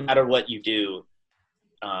feels like no matter what you do,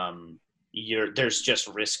 there's just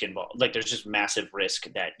risk involved. Like there's just massive risk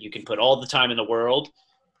that you can put all the time in the world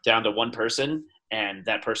down to one person, and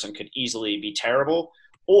that person could easily be terrible.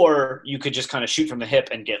 Or you could just kind of shoot from the hip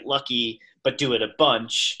and get lucky, but do it a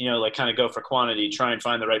bunch, like kind of go for quantity, try and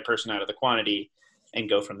find the right person out of the quantity and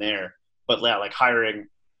go from there. But yeah, like hiring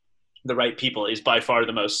the right people is by far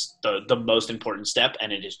the most important step.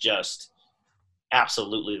 And it is just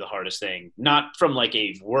absolutely the hardest thing, not from like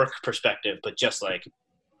a work perspective, but just like,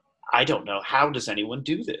 I don't know. How does anyone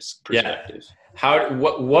do this perspective? Yeah.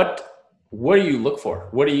 What do you look for?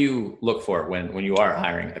 What do you look for when you are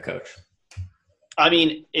hiring a coach? I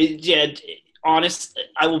mean,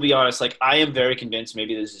 I will be honest. Like, I am very convinced,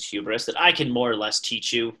 maybe this is hubris, that I can more or less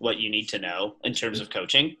teach you what you need to know in terms of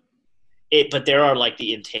coaching. But there are like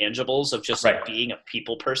the intangibles of just like being a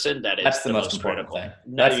people person that's the most important thing.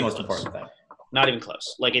 That's the most important thing. Not even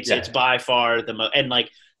close. Like it's by far the most. And like,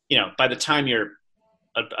 by the time you're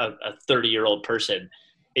a 30-year-old person,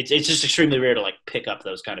 it's just extremely rare to like pick up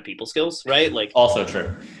those kind of people skills, right? Like also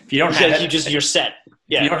true. If you don't have it, you're set.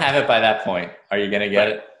 Yeah. If you don't have it by that point, are you going to get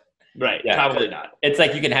it? Right. Yeah, probably not. It's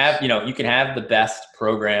like you can have the best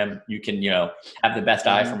program. You can, have the best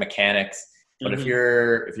eye for mechanics. But if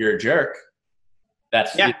you're a jerk,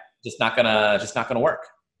 that's just not gonna work.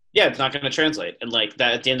 Yeah, it's not going to translate. And like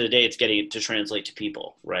that, at the end of the day, it's getting to translate to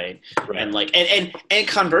people, right? And like, and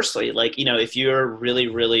conversely, like, if you're really,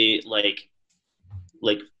 really like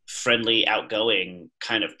friendly, outgoing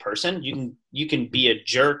kind of person, you can be a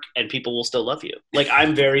jerk and people will still love you. Like,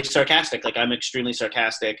 I'm very sarcastic. Like, I'm extremely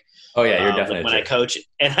sarcastic. Oh yeah, you're definitely when I coach,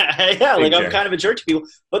 and I'm kind of a jerk to people.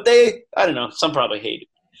 But I don't know, some probably hate it.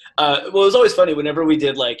 Well, it was always funny whenever we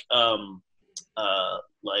did like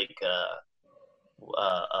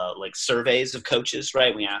surveys of coaches,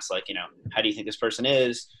 right? We asked like, how do you think this person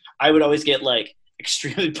is? I would always get like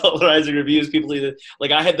extremely polarizing reviews. People either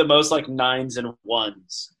like, I had the most like 9s and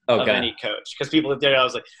 1s of any coach, because people there, I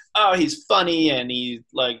was like, oh, he's funny and he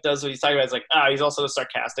like does what he's talking about. It's like, he's also a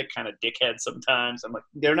sarcastic kind of dickhead sometimes. I'm like,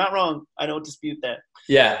 they're not wrong. I don't dispute that.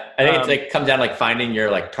 Yeah, I think it's like comes down to like finding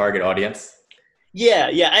your like target audience. Yeah.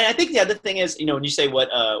 And I think the other thing is, when you say what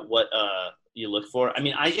you look for, I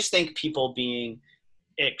mean, I just think people being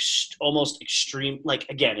almost extreme, like,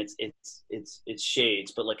 again, it's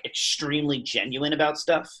shades, but like extremely genuine about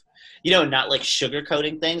stuff, not like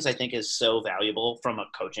sugarcoating things, I think is so valuable from a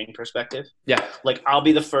coaching perspective. Yeah. Like, I'll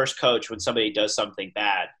be the first coach when somebody does something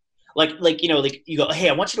bad. Like, you go, hey,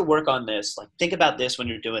 I want you to work on this. Like, think about this when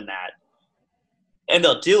you're doing that. And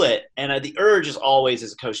they'll do it. And the urge is always,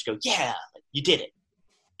 as a coach, to go, yeah, you did it.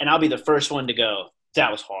 And I'll be the first one to go,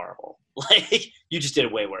 that was horrible. Like, you just did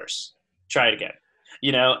it way worse. Try it again.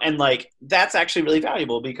 And like, that's actually really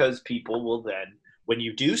valuable, because people will then, when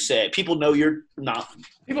you do say, people know you're not.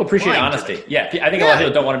 People appreciate honesty. Yeah. I think a lot of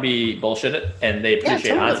people don't want to be bullshitted, and they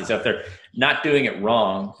appreciate honesty. So if they're not doing it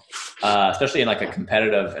wrong, especially in like a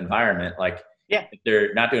competitive environment, like if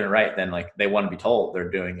they're not doing it right, then like they want to be told they're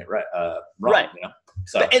doing it right, wrong. Right.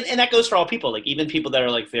 So and that goes for all people. Like, even people that are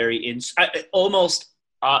like very almost.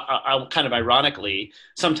 Kind of ironically,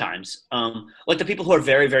 sometimes, like the people who are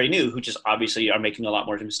very, very new, who just obviously are making a lot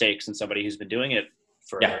more mistakes than somebody who's been doing it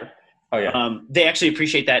forever. Yeah. Oh yeah. They actually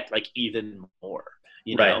appreciate that like even more,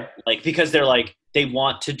 like, because they're like, they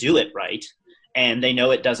want to do it right, and they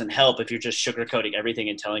know it doesn't help if you're just sugarcoating everything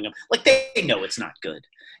and telling them, like, they know it's not good.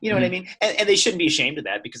 You know what I mean? And they shouldn't be ashamed of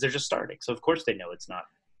that, because they're just starting. So of course they know it's not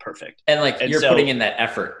perfect. And like, you're putting in that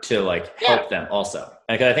effort to like help them also.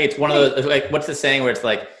 Like, I think it's one of those, like, what's the saying where it's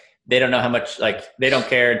like, they don't know how much, like, they don't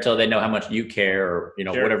care until they know how much you care, or,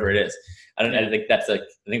 whatever it is. I think that's like,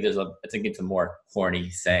 I think it's a more corny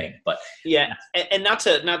saying, but yeah. And not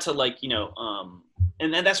to like,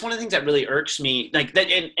 and that's one of the things that really irks me, like that.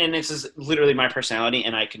 And this is literally my personality,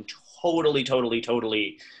 and I can totally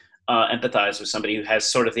empathize with somebody who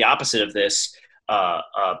has sort of the opposite of this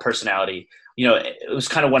personality. It was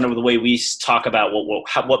kind of one of the way we talk about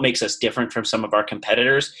what makes us different from some of our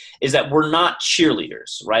competitors is that we're not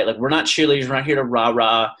cheerleaders, right? Like, we're not cheerleaders. We're not here to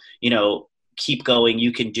rah, keep going,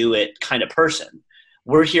 you can do it kind of person.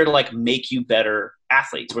 We're here to like make you better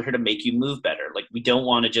athletes. We're here to make you move better. Like, we don't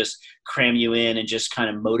want to just cram you in and just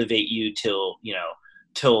kind of motivate you till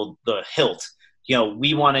the hilt.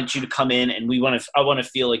 We wanted you to come in, and I want to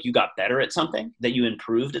feel like you got better at something, that you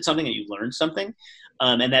improved at something, that you learned something.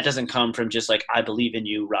 And that doesn't come from just like, I believe in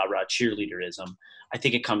you, rah, cheerleaderism. I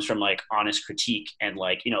think it comes from like honest critique and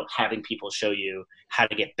like, having people show you how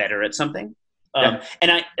to get better at something. And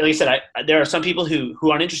like I said, there are some people who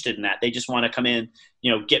aren't interested in that. They just want to come in,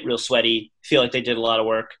 get real sweaty, feel like they did a lot of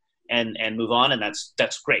work and move on. And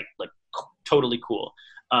that's great. Like, totally cool.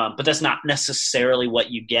 But that's not necessarily what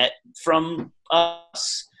you get from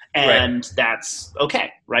us. And that's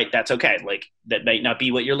okay, right? That's okay. Like, that might not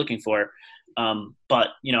be what you're looking for. But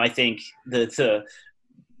I think there's a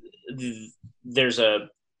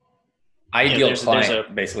ideal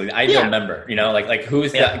client, basically the ideal member, like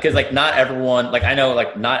who's that? Because like, not everyone, like, I know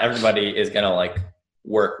like not everybody is going to like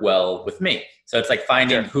work well with me. So it's like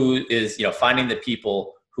finding who is, finding the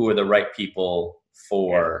people who are the right people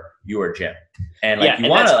for your gym. And like you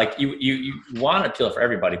want to like you want to appeal for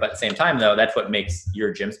everybody, but at the same time though, that's what makes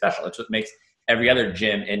your gym special. That's what makes every other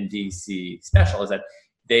gym in DC special, is that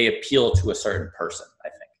they appeal to a certain person, I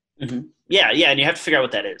think. Mm-hmm. Yeah, and you have to figure out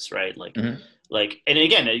what that is, right? Like, and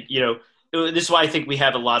again, this is why I think we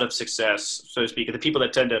have a lot of success, so to speak. The people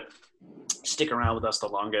that tend to stick around with us the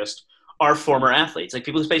longest are former athletes, like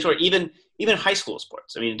people who play sport, even high school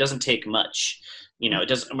sports. I mean, it doesn't take much. It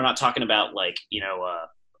doesn't. We're not talking about like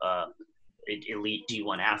elite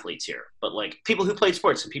D1 athletes here, but like people who played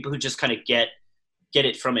sports and people who just kind of get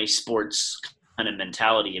it from a sports kind of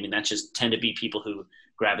mentality. I mean, that just tend to be people who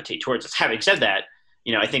gravitate towards us. Having said that,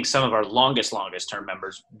 I think some of our longest term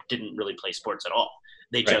members didn't really play sports at all.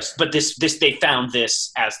 They just, but they found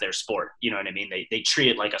this as their sport. You know what I mean? They treat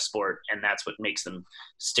it like a sport, and that's what makes them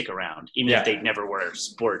stick around, even if they never were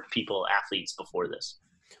sport people, athletes before this.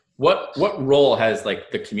 What role has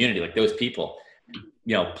like the community, like those people,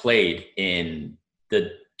 played in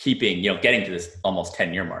the keeping, getting to this almost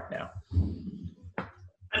 10-year mark now?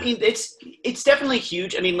 I mean, it's definitely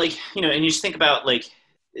huge. I mean, like, and you just think about like,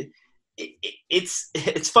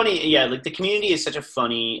 it's funny. Yeah. Like the community is such a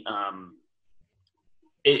funny,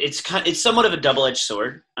 it's somewhat of a double-edged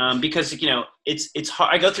sword, because, it's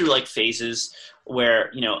hard. I go through like phases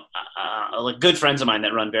where, like good friends of mine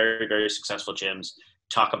that run very, very successful gyms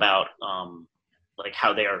talk about, like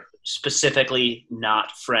how they are specifically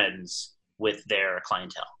not friends with their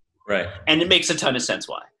clientele. Right. And it makes a ton of sense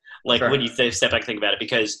why. Like when you step back and think about it,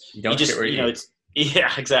 because you just,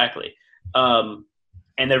 exactly.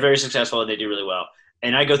 And they're very successful and they do really well.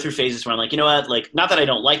 And I go through phases where I'm like, like, not that I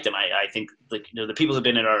don't like them. I think like, the people who've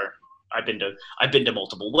been I've been to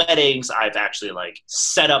multiple weddings. I've actually like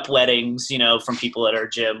set up weddings, from people at our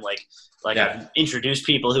gym, like I've introduced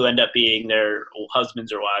people who end up being their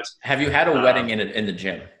husbands or wives. Have you had a wedding in the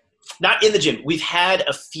gym? Not in the gym. We've had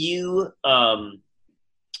a few,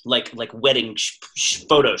 like wedding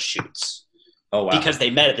photo shoots. Oh, wow. Because they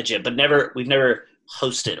met at the gym, but we've never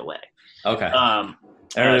hosted a wedding. Okay.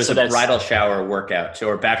 There's a bridal shower workout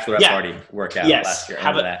or bachelorette party workout last year.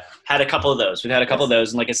 Had a couple of those. We've had a couple of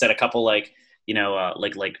those, and like I said, a couple like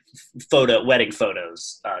wedding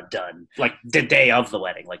photos done like the day of the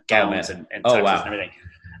wedding, like gowns and tuxes and everything.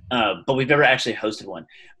 But we've never actually hosted one.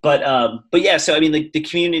 But yeah, so I mean, the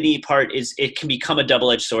community part it can become a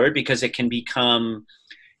double-edged sword, because it can become,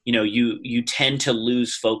 you tend to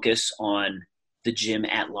lose focus on the gym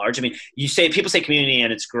at large. I mean, people say community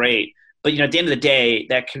and it's great, but at the end of the day,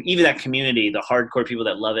 even that community, the hardcore people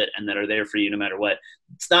that love it and that are there for you no matter what,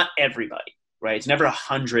 it's not everybody, right? It's never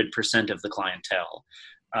 100% of the clientele.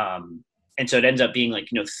 And so it ends up being like,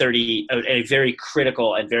 30, a very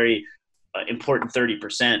critical and very important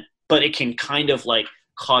 30%, but it can kind of like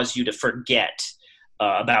cause you to forget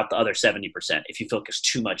about the other 70% if you focus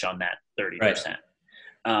too much on that 30%. Right.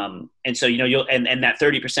 And so, you'll, and that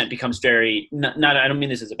 30% becomes very, not, I don't mean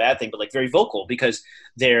this as a bad thing, but like very vocal, because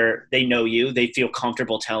they know you, they feel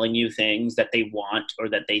comfortable telling you things that they want or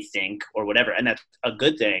that they think or whatever. And that's a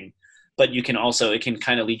good thing, but it can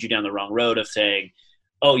kind of lead you down the wrong road of saying,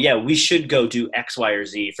 oh yeah, we should go do X, Y, or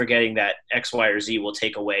Z, forgetting that X, Y, or Z will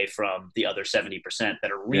take away from the other 70%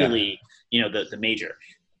 that are really, the major,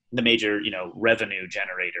 revenue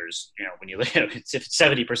generators. When you look at if it's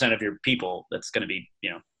 70% of your people, that's going to be,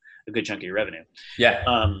 a good chunk of your revenue. Yeah.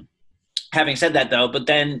 Having said that though, but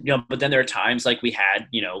then there are times like we had,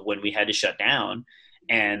 when we had to shut down,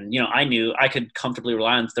 and, I knew I could comfortably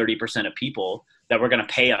rely on 30% of people that were going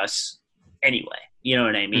to pay us anyway. You know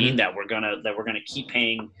what I mean? Mm-hmm. That we're gonna keep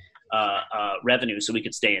paying revenue so we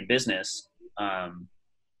could stay in business, and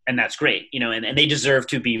that's great. And they deserve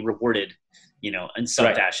to be rewarded, in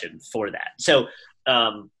some fashion for that. So,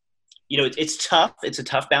 it's tough. It's a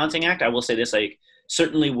tough balancing act. I will say this: like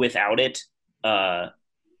certainly without it, I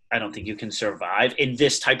don't think you can survive in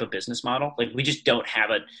this type of business model. Like we just don't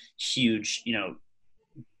have a huge,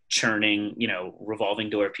 churning, revolving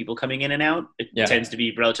door of people coming in and out. It tends to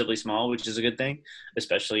be relatively small, which is a good thing,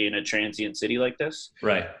 especially in a transient city like this.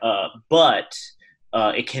 Right. But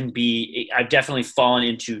it can be, I've definitely fallen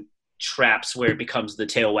into traps where it becomes the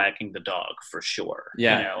tail wagging the dog for sure.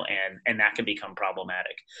 Yeah. And that can become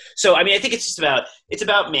problematic. So, I mean, I think it's about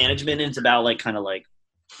management, and it's about like kind of like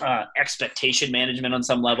expectation management on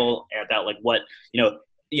some level, about like what,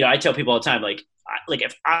 I tell people all the time, like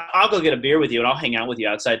if I'll go get a beer with you and I'll hang out with you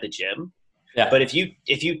outside the gym. Yeah. But if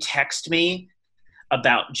you text me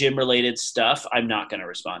about gym related stuff, I'm not going to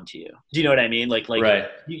respond to you. Do you know what I mean? Like right.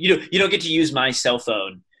 you don't get to use my cell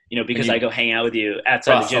phone, because I go hang out with you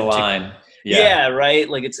outside the gym. The line. Yeah. Right.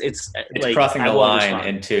 Like it's like crossing the line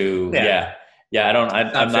into, Yeah, I don't.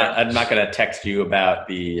 I'm not going to text you about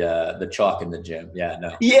the chalk in the gym. Yeah,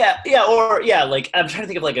 no. Yeah, or like I'm trying to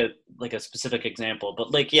think of like a specific example,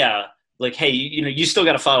 but like like hey, you still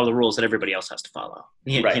got to follow the rules that everybody else has to follow.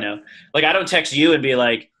 Right. You know, like I don't text you and be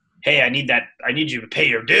like, hey, I need you to pay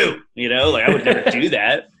your due. You know, like I would never do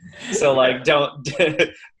that. So like don't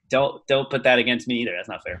put that against me either. That's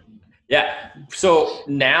not fair. Yeah. So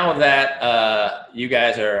now that you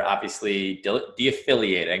guys are obviously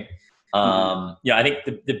de-affiliating. I think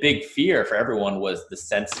the big fear for everyone was the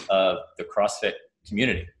sense of the CrossFit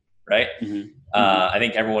community, right? I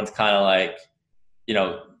think everyone's kind of like,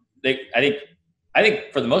 I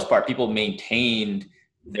think for the most part, people maintained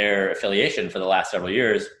their affiliation for the last several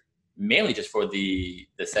years, mainly just for the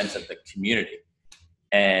sense of the community.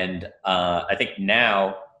 And I think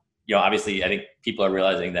now, obviously, I think people are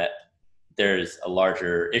realizing that there's a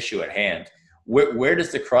larger issue at hand. Where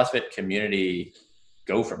does the CrossFit community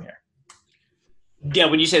go from here? Yeah,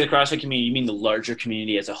 when you say the CrossFit community, you mean the larger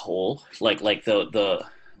community as a whole, like the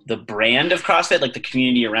brand of CrossFit, like the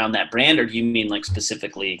community around that brand, or do you mean like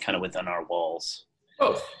specifically kind of within our walls?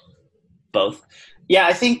 Both. Yeah,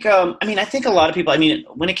 I think. I think a lot of people. I mean,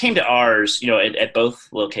 when it came to ours, at both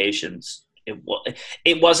locations, it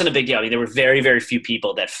wasn't a big deal. I mean, there were very, very few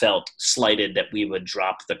people that felt slighted that we would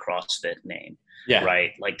drop the CrossFit name. Yeah.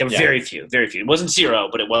 Right. Like there were very few. It wasn't zero,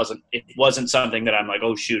 but it wasn't something that I'm like,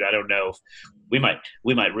 oh shoot, I don't know if we might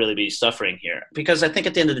really be suffering here. Because I think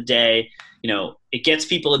at the end of the day, it gets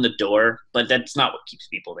people in the door, but that's not what keeps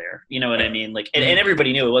people there. You know what I mean? Like, and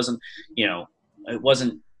everybody knew it wasn't,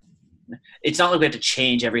 it's not like we have to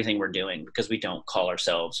change everything we're doing because we're not going to call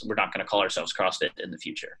ourselves CrossFit in the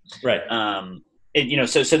future. Right.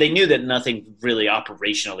 So they knew that nothing really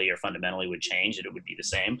operationally or fundamentally would change, that it would be the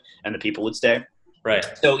same and the people would stay. Right.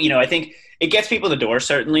 So, I think it gets people in the door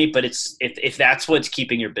certainly, but if that's what's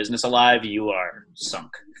keeping your business alive, you are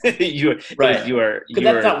sunk. You are, because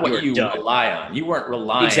that's not what you rely on. You weren't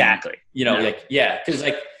relying. Exactly. Because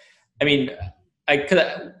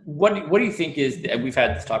what do you think is, and we've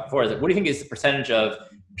had this talk before, is what do you think is the percentage of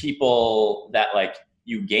people that like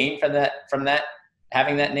you gain from that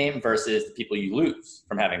having that name versus the people you lose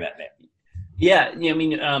from having that name? Yeah,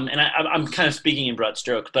 and I'm kind of speaking in broad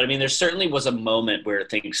strokes, but I mean, there certainly was a moment where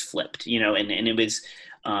things flipped, and it was,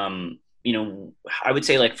 I would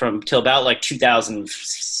say like till about like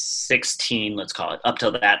 2016, let's call it, up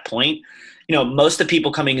till that point, most of the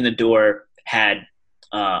people coming in the door had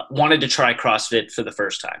wanted to try CrossFit for the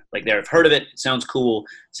first time. Like they've heard of it, sounds cool,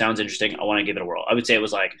 sounds interesting, I want to give it a whirl. I would say it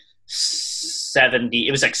was like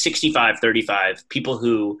 65-35 people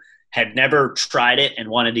who had never tried it and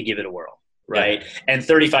wanted to give it a whirl. Right. Yeah. And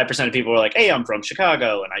 35% of people were like, hey, I'm from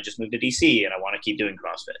Chicago and I just moved to DC and I want to keep doing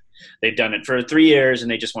CrossFit. They've done it for 3 years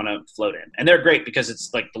and they just want to float in. And they're great because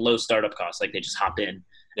it's like the low startup cost. Like they just hop in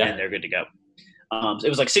and they're good to go. It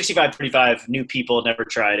was like 65-35 new people, never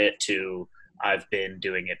tried it, to I've been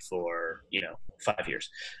doing it for, 5 years.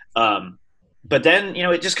 But then,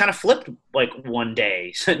 it just kind of flipped like one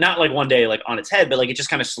day, not like one day, like on its head, but like it just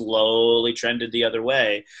kind of slowly trended the other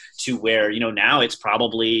way to where, now it's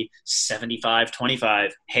probably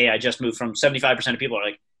 75-25. Hey, I just moved from 75% of people are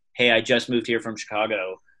like, hey, I just moved here from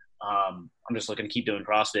Chicago. I'm just looking to keep doing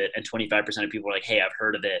CrossFit. And 25% of people are like, hey, I've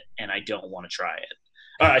heard of it and I don't want to try it.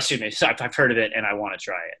 Excuse me. So I've heard of it and I want to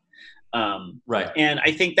try it. Right. And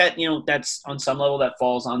I think that, that's on some level that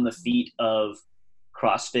falls on the feet of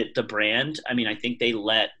CrossFit, the brand. I mean, I think they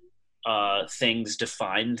let things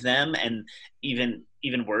define them, and even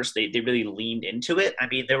worse, they really leaned into it. I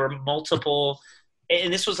mean, there were multiple,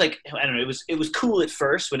 and this was like, I don't know, it was cool at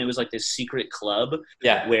first when it was like this secret club,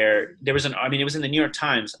 where there was it was in the New York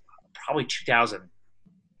Times, probably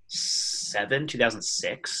 2007,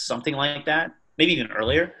 2006, something like that, maybe even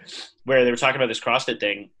earlier, where they were talking about this CrossFit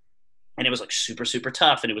thing. And it was like super, super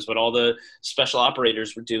tough. And it was what all the special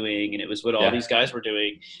operators were doing. And it was what all these guys were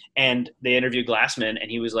doing. And they interviewed Glassman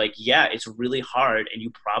and he was like, yeah, it's really hard. And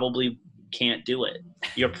you probably can't do it.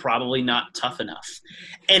 You're probably not tough enough.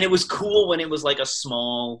 And it was cool when it was like a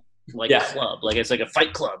small, club, like it's like a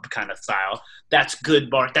fight club kind of style. That's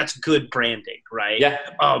good, that's good branding, right? Yeah.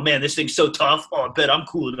 Oh man, this thing's so tough. Oh, I bet I'm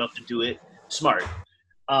cool enough to do it. Smart.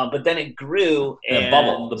 But then it grew. And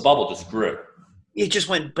the bubble just grew. It just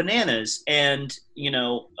went bananas, and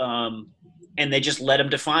and they just let them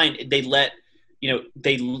define. They got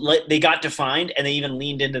defined, and they even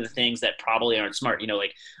leaned into the things that probably aren't smart.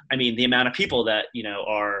 The amount of people that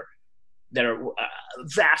are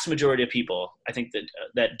vast majority of people, I think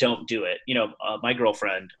that don't do it. My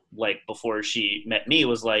girlfriend, like before she met me,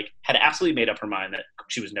 was like had absolutely made up her mind that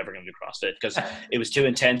she was never going to do CrossFit because it was too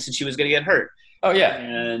intense and she was going to get hurt. Oh yeah,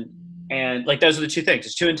 and And like, those are the two things.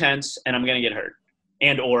 It's too intense and I'm going to get hurt,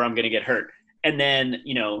 or I'm going to get hurt. And then,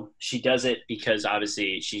 she does it because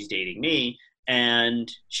obviously she's dating me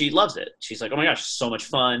and she loves it. She's like, oh my gosh, it's so much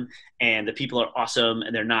fun. And the people are awesome.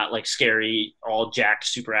 And they're not like scary, all jacked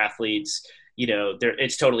super athletes.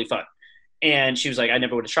 It's totally fun. And she was like, I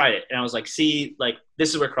never would have tried it. And I was like, see, like, this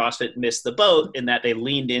is where CrossFit missed the boat, in that they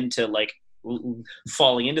leaned into like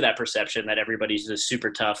falling into that perception that everybody's a super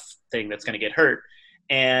tough thing that's going to get hurt.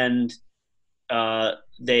 And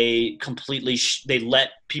they completely they let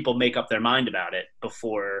people make up their mind about it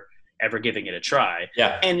before ever giving it a try.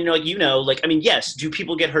 Yeah. And yes, do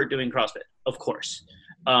people get hurt doing CrossFit? Of course.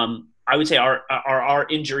 I would say our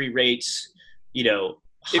injury rates,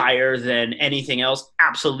 higher than anything else?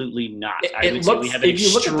 Absolutely not. I would say we have an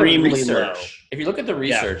extremely low. If you look at the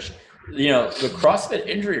research, the CrossFit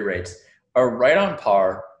injury rates are right on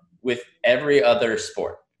par with every other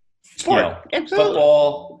sport. Absolutely.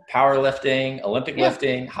 Football, powerlifting, Olympic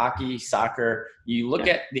lifting, hockey, soccer. You look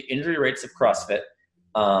at the injury rates of CrossFit,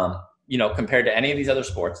 compared to any of these other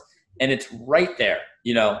sports, and it's right there,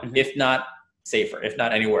 if not safer, if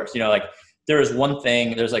not any worse. There's one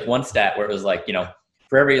stat where it was like,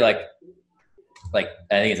 for every like I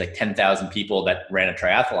think it's like 10,000 people that ran a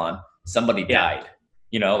triathlon, somebody died.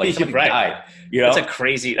 Somebody died.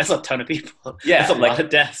 That's a ton of people. Yeah, that's a lot of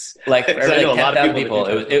deaths. Like for every 10,000 people,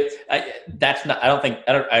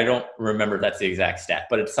 I don't remember if that's the exact stat,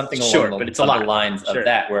 but it's something along the lines of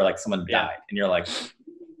that, where like someone died, and you're like,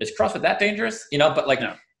 is CrossFit that dangerous? But like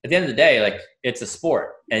at the end of the day, like it's a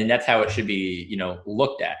sport, and that's how it should be,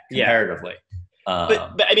 looked at comparatively.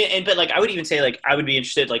 But I would even say, like, I would be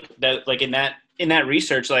interested, like that, like in that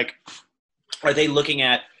research, like, are they looking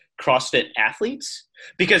at CrossFit athletes?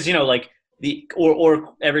 Because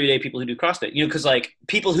or everyday people who do CrossFit, because like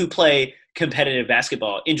people who play competitive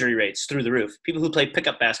basketball, injury rates through the roof. People who play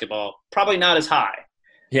pickup basketball, probably not as high.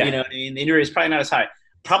 Yeah. The injury rate is probably not as high.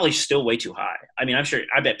 Probably still way too high.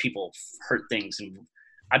 I bet people hurt things, and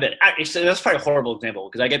that's probably a horrible example,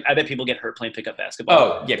 because I bet people get hurt playing pickup basketball.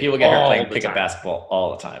 Oh yeah, people get hurt playing pickup basketball all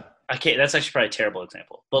the time. That's actually probably a terrible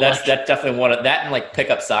example. But that's definitely one of that, and like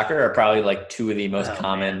pickup soccer are probably like two of the most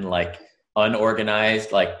common like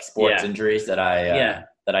unorganized like sports injuries that I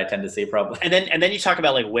tend to see probably. And then you talk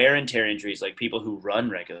about like wear and tear injuries, like people who run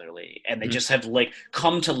regularly and they just have like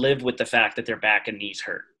come to live with the fact that their back and knees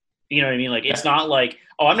hurt. You know what I mean? Like it's not like,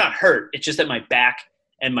 oh, I'm not hurt. It's just that my back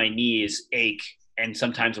and my knees ache and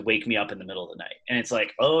sometimes wake me up in the middle of the night. And it's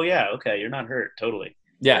like, oh yeah, okay, you're not hurt. Totally.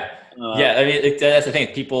 Yeah. I mean, that's the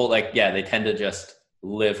thing. People like, they tend to just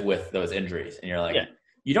live with those injuries, and you're like,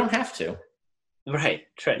 you don't have to. Right.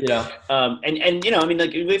 And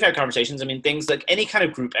like we've had conversations. I mean, things like any kind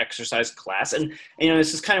of group exercise class, and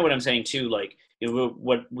this is kind of what I'm saying too. Like,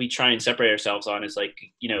 what we try and separate ourselves on is like,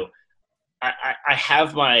 I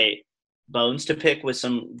have my bones to pick with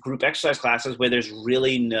some group exercise classes where there's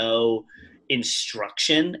really no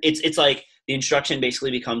instruction. It's like the instruction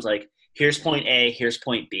basically becomes like, here's point A, here's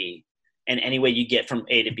point B, and any way you get from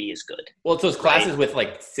A to B is good. Well, it's those classes with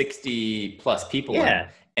like 60 plus people in.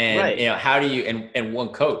 And how do you and one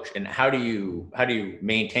coach, and how do you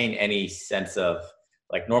maintain any sense of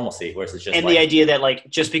like normalcy versus just the idea that like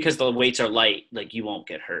just because the weights are light, like you won't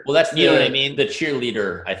get hurt. Well, that's know what I mean. The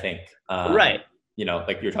cheerleader, I think. Right.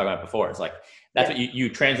 Like you were talking about before, it's like that's what you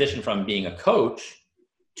transition from being a coach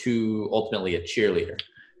to ultimately a cheerleader.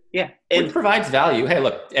 Yeah, it provides value. Hey,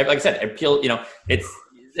 look, like I said, it's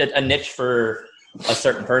a niche for a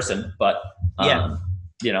certain person, but I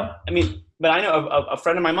mean. But I know a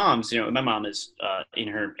friend of my mom's, my mom is in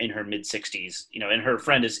her mid 60s, and her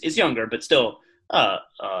friend is younger, but still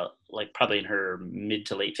like probably in her mid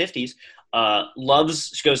to late 50s,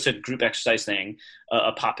 she goes to a group exercise thing,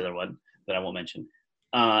 a popular one that I won't mention,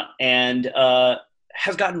 and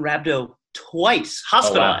has gotten rhabdo twice,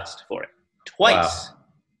 hospitalized for it, twice. Wow.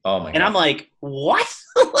 Oh my God. And I'm like, what?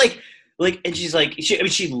 like, and she's like,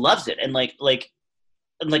 she loves it. And like,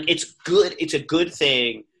 it's good. It's a good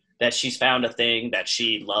thing that she's found a thing that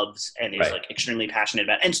she loves and is like extremely passionate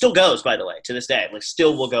about, and still goes, by the way, to this day, like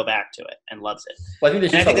still will go back to it and loves it. Well, I think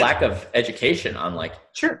there's just a lack of education on like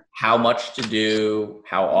how much to do,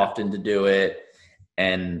 how often to do it.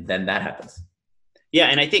 And then that happens. Yeah.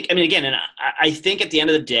 And I think at the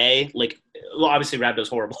end of the day, like, well, obviously rhabdo's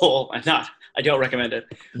horrible. I don't recommend it.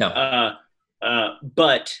 No.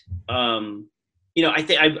 But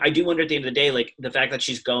I do wonder at the end of the day, like the fact that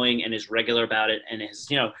she's going and is regular about it and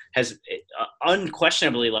has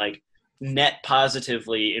unquestionably like net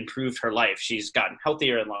positively improved her life. She's gotten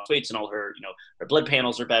healthier and lost weights, and all her, her blood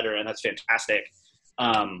panels are better, and that's fantastic.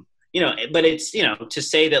 But it's, to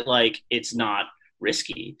say that like it's not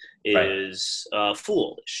risky Right. is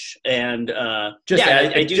foolish. And I do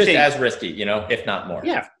just think as risky, if not more.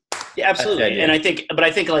 Yeah, absolutely. And I think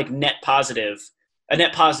like a net positive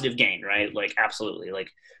gain, right? Like absolutely. Like,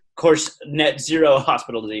 of course, net zero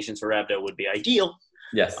hospitalizations for rhabdo would be ideal.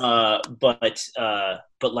 Yes. But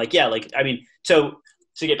like, yeah, like, I mean, so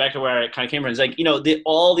to get back to where I kind of came from, it's like,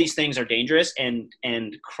 all these things are dangerous, and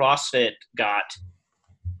CrossFit got,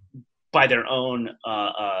 by their own,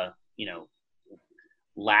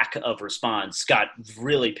 lack of response, got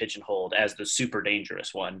really pigeonholed as the super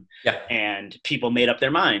dangerous one. Yeah. And people made up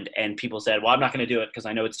their mind, and people said, well, I'm not going to do it because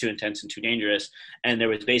I know it's too intense and too dangerous. And there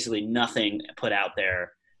was basically nothing put out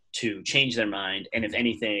there to change their mind. And if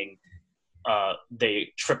anything,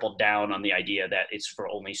 they tripled down on the idea that it's for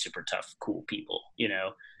only super tough, cool people,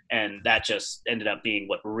 and that just ended up being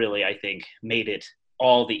what really, I think, made it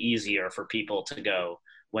all the easier for people to go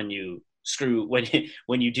when you do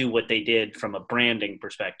what they did from a branding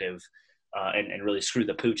perspective, and really screw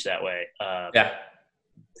the pooch that way.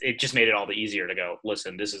 It just made it all the easier to go,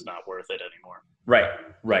 listen, this is not worth it anymore.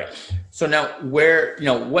 Right. So now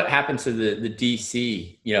what happens to the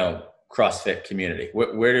DC, CrossFit community?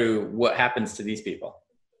 What happens to these people?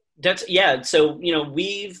 So,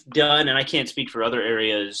 we've done, and I can't speak for other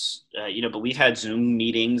areas, but we've had Zoom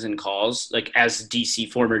meetings and calls, like as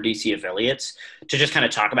former DC affiliates, to just kind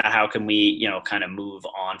of talk about how can we, kind of move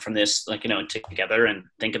on from this, like, together and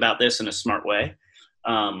think about this in a smart way.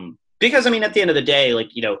 Because, I mean, at the end of the day, like,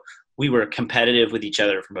 we were competitive with each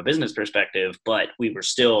other from a business perspective, but we were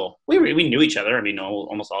still, we knew each other. I mean,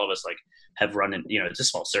 almost all of us, like, have run in, it's a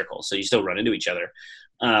small circle, so you still run into each other.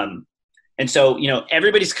 And so,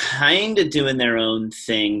 everybody's kind of doing their own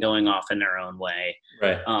thing, going off in their own way.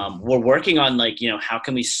 Right. We're working on, like, how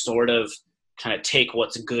can we sort of kind of take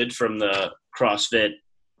what's good from the CrossFit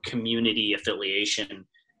community affiliation?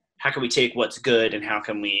 How can we take what's good, and how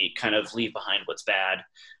can we kind of leave behind what's bad?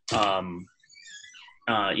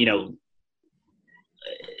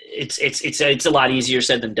 It's a lot easier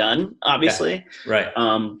said than done, obviously. Yeah. Right.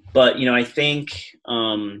 But I think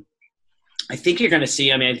you're going to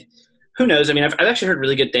see, I mean, who knows? I mean, I've actually heard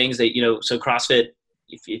really good things that, so CrossFit,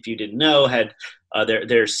 if you didn't know, had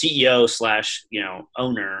their CEO /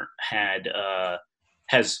 owner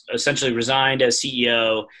has essentially resigned as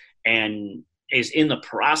CEO and is in the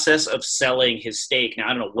process of selling his stake. Now, I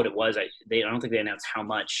don't know what it was. I don't think they announced how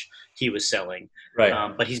much he was selling. Right.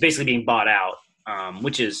 But he's basically being bought out,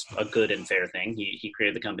 which is a good and fair thing. He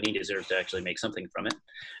created the company, deserves to actually make something from it.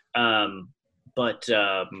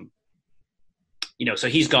 So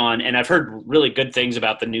he's gone, and I've heard really good things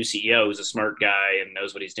about the new CEO, who's a smart guy and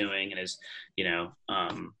knows what he's doing and is,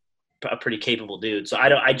 a pretty capable dude. So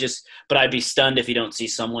but I'd be stunned if you don't see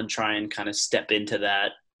someone try and kind of step into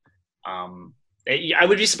that. I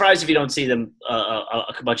would be surprised if you don't see them,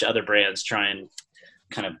 a bunch of other brands try and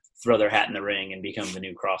kind of throw their hat in the ring and become the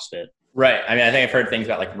new CrossFit. Right. I mean, I think I've heard things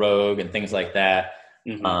about like Rogue and things like that.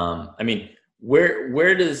 Mm-hmm. I mean,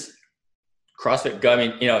 where does CrossFit go? I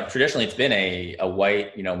mean, traditionally it's been a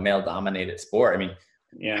white, male dominated sport. I mean,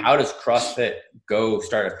 yeah. How does CrossFit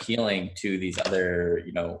start appealing to these other,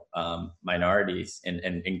 minorities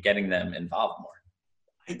and getting them involved more?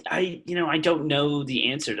 I don't know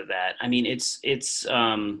the answer to that. I mean, I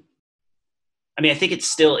think it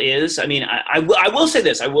still is. I mean, I will say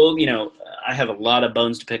this. I have a lot of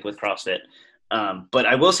bones to pick with CrossFit. But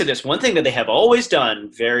I will say this. One thing that they have always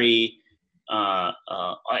done very,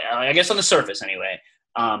 I guess on the surface anyway,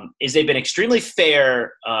 is they've been extremely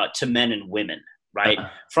fair to men and women, right?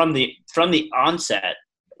 From the onset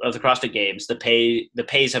of the CrossFit Games, the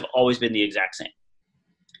pays have always been the exact same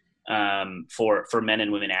for men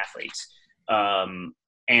and women athletes.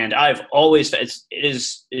 And I've always, it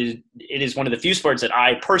is one of the few sports that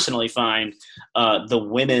I personally find the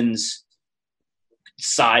women's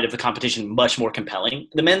side of the competition much more compelling.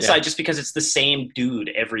 The men's side, just because it's the same dude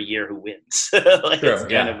every year who wins.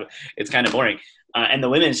 It's kind of boring. And the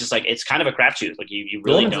women's just like, it's kind of a crapshoot. Like you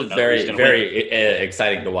really don't know. Very, very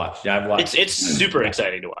exciting to watch. Yeah, I've watched. It's super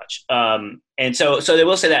exciting to watch. And so they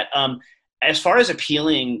will say that as far as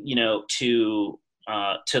appealing, to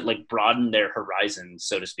like broaden their horizons,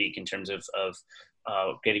 so to speak, in terms of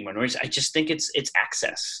getting minorities, I just think it's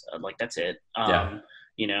access. Like that's it.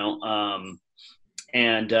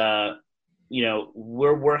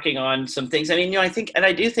 We're working on some things. I mean,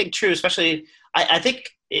 I do think true, especially I think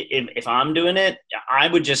if I'm doing it, I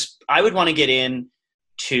would want to get in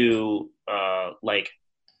to like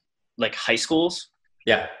high schools.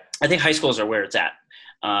 Yeah. I think high schools are where it's at.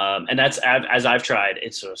 And that's, as I've tried,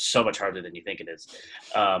 it's so much harder than you think it is.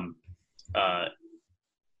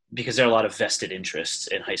 because there are a lot of vested interests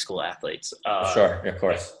in high school athletes. Sure, of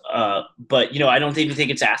course. But I don't even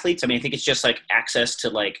think it's athletes. I mean, I think it's just like access to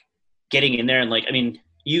like getting in there and like, I mean,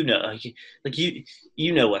 you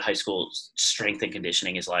know what high school strength and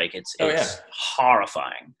conditioning is like. It's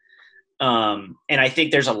horrifying. And I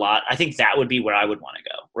think there's I think that would be where I would want to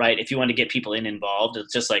go, right? If you want to get people involved,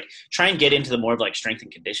 it's just like try and get into the more of like strength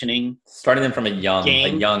and conditioning. Starting them from a young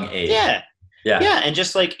age. Yeah. And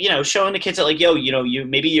just like, showing the kids that like,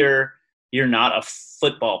 maybe you're not a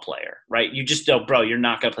football player, right? You just don't, bro, you're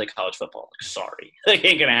not going to play college football. Like, sorry. That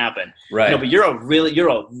ain't going to happen. Right. But you're a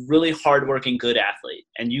really hardworking, good athlete.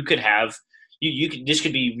 And you could have, you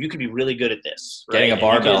could be really good at this. Right? Getting a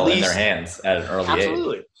barbell in their hands at an early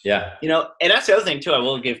absolutely. age. Yeah. And that's the other thing too, I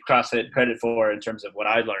will give CrossFit credit for in terms of what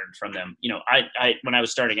I learned from them. I when I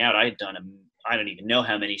was starting out, I had done I don't even know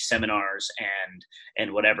how many seminars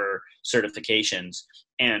and whatever certifications.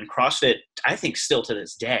 And CrossFit, I think still to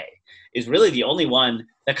this day, is really the only one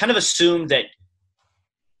that kind of assumed that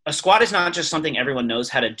a squat is not just something everyone knows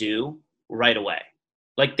how to do right away.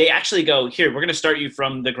 Like they actually go, here, we're going to start you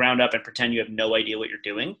from the ground up and pretend you have no idea what you're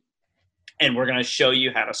doing. And we're going to show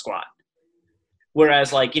you how to squat.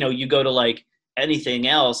 Whereas like, you go to like anything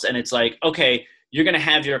else and it's like, okay, you're going to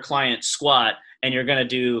have your client squat and you're going to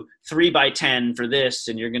do 3x10 for this.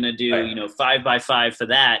 And you're going to do, 5x5 for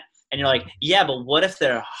that. And you're like, yeah, but what if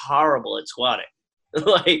they're horrible at squatting?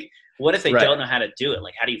 Like, what if they don't know how to do it?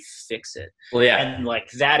 Like, how do you fix it? Well, yeah. And like,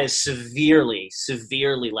 that is severely,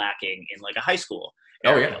 severely lacking in like a high school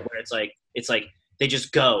area where it's like they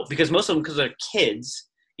just go because most of them, because they're kids,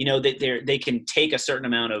 they can take a certain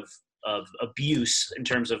amount of abuse in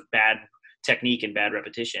terms of bad technique and bad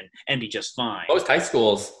repetition and be just fine. Most high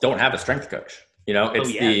schools don't have a strength coach.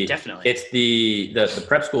 Definitely. It's the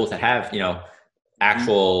prep schools that have,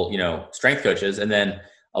 actual, strength coaches. And then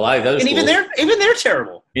a lot of those schools, even they're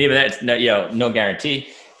terrible. Even that's no guarantee.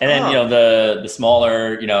 And then, the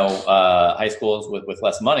smaller, high schools with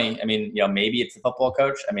less money, I mean, maybe it's a football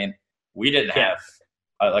coach. I mean, we didn't have,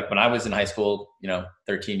 like when I was in high school,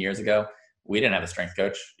 13 years ago, we didn't have a strength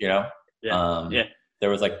coach, There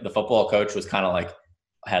was like the football coach was kind of like,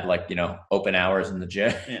 had like, open hours in the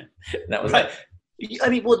gym. Yeah. That was right. I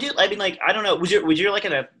mean, well, dude, like, I don't know. Was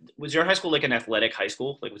your high school like an athletic high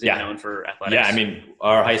school? Like, was it known for athletics? Yeah. I mean,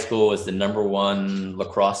 our high school was the #1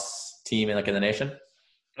 lacrosse team in the nation.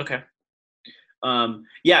 Okay.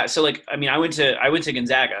 So like, I mean, I went to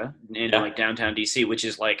Gonzaga in like downtown DC, which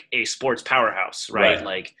is like a sports powerhouse, right?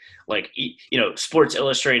 Like, Sports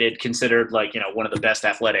Illustrated considered like, one of the best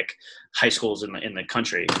athletic high schools in the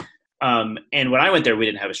country. And when I went there, we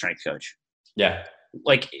didn't have a strength coach. Yeah.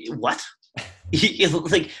 Like what? It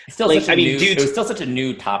was still such a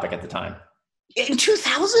new topic at the time. In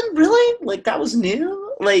 2000, really? Like that was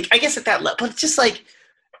new? Like, I guess at that level, but it's just like,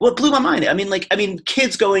 what blew my mind. I mean,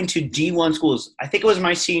 kids going to D1 schools. I think it was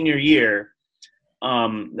my senior year,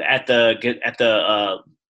 at the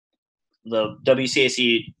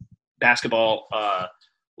WCAC basketball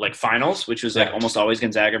like finals, which was like almost always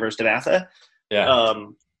Gonzaga versus DeMatha. Yeah.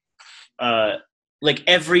 Like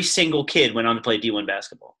every single kid went on to play D1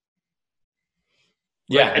 basketball.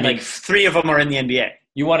 Yeah, and like 3 of them are in the NBA.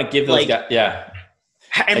 You want to give those guys,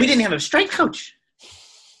 And we didn't have a strength coach.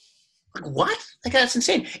 Like what? Like that's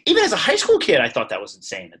insane. Even as a high school kid, I thought that was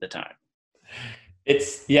insane at the time.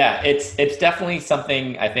 It's definitely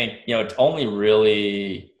something. I think it's only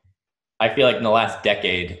really, I feel like in the last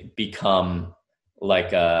decade become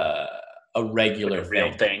like a regular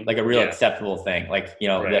thing, like a real acceptable thing. Like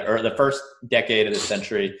the first decade of the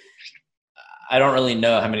century, I don't really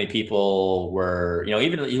know how many people were.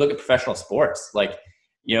 Even you look at professional sports, like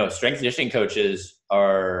strength and conditioning coaches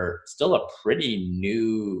are still a pretty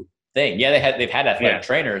new thing. Yeah, they've had athletic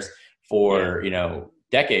trainers for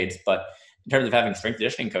decades, but in terms of having strength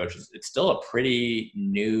conditioning coaches, it's still a pretty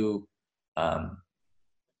new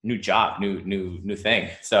job, new thing.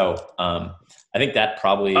 So I think that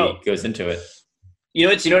probably goes into it. You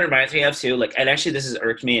know what it reminds me of too? Like, and actually this has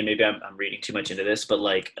irked me, and maybe I'm reading too much into this, but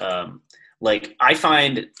like I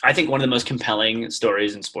think one of the most compelling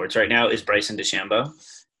stories in sports right now is Bryson DeChambeau.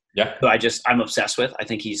 Yeah. Who I'm obsessed with. I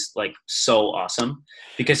think he's like so awesome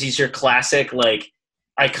because he's your classic, like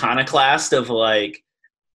iconoclast of like,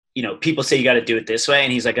 people say you got to do it this way.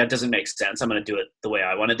 And he's like, that doesn't make sense. I'm going to do it the way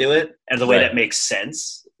I want to do it. And the way that makes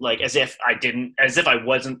sense. Like as if I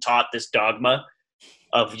wasn't taught this dogma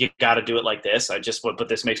of you got to do it like this. But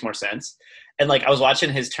this makes more sense. And like, I was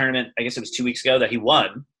watching his tournament, I guess it was 2 weeks ago that he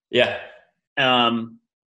won. Yeah. And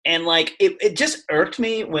like, it just irked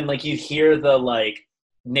me when like you hear the like,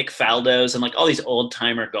 Nick Faldos and like all these old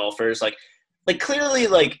timer golfers like clearly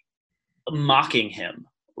like mocking him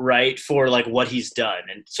right, for like what he's done.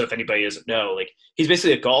 And so if anybody doesn't know, like he's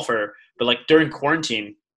basically a golfer, but like during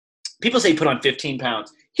quarantine, people say he put on 15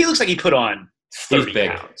 pounds. He looks like he put on 30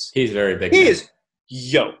 pounds. He's very big. He is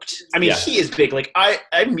yoked. I mean, he is big. Like I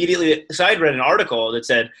immediately, so I read an article that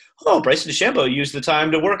said, oh, Bryson DeChambeau used the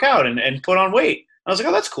time to work out and put on weight. I was like,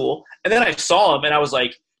 oh, that's cool. And then I saw him and I was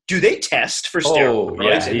like, do they test for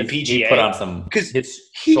steroids in the PGA? He put on some, because his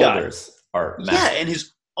shoulders are massive. Yeah, and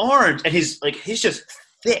his arms and he's just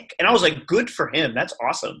thick. And I was like, good for him. That's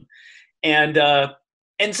awesome. And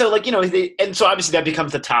so like, you know, and so obviously that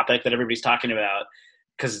becomes the topic that everybody's talking about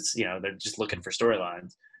because it's, you know, they're just looking for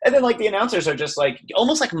storylines. And then like the announcers are just like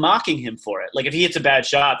almost like mocking him for it. Like if he hits a bad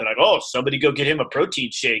shot, they're like, oh, somebody go get him a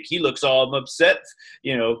protein shake. He looks all upset,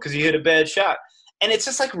 you know, because he hit a bad shot. And it's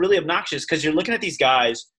just like really obnoxious because you're looking at these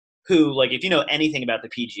guys who, like, if you know anything about the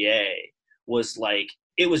PGA, was like,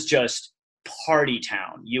 it was just party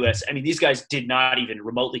town. I mean, these guys did not even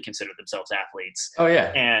remotely consider themselves athletes. Oh,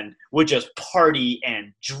 yeah. And would just party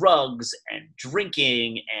and drugs and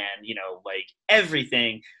drinking and, you know, like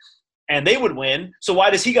everything. And they would win. So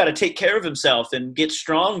why does he got to take care of himself and get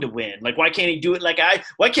strong to win? Like, why can't he do it like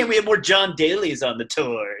why can't we have more John Daly's on the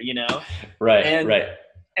tour, you know? Right, right.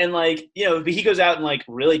 And like, you know, he goes out and like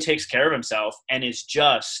really takes care of himself and is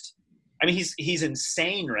just, I mean, he's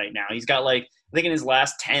insane right now. He's got like, I think in his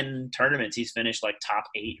last 10 tournaments, he's finished like top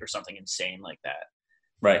 8 or something insane like that.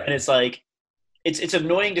 Right. And it's like, it's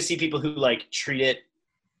annoying to see people who like treat it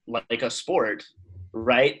like a sport,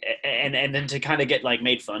 right? And then to kind of get like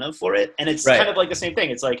made fun of for it. And it's kind of like the same thing.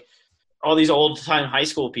 It's like all these old time high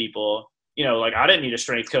school people, you know, like I didn't need a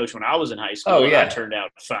strength coach when I was in high school. Oh, yeah. I turned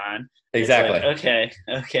out fine. Exactly. Like,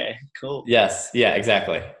 okay, cool. Yes. Yeah,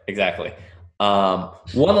 exactly.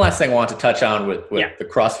 One last thing I want to touch on with the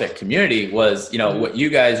CrossFit community was, you know, what you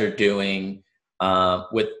guys are doing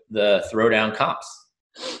with the Throwdown comps.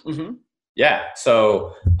 Mm-hmm. Yeah.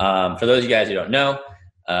 So for those of you guys who don't know,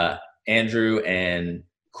 Andrew and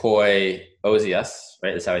Coy Ozias,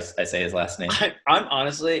 right? That's how I say his last name. I'm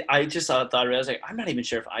honestly, I just thought about it. I was like, I'm not even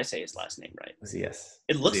sure if I say his last name right. Ozias.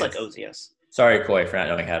 It looks like Ozias. Sorry, Coy, for not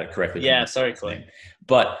knowing how to correctly. Yeah, sorry, Coy.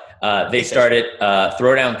 But they started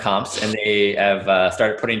Throwdown comps, and they have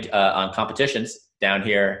started putting on competitions down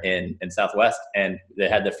here in Southwest. And they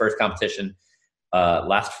had the first competition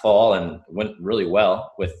last fall and went really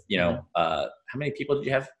well with, you know, how many people did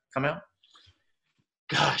you have come out?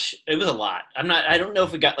 Gosh, it was a lot. I don't know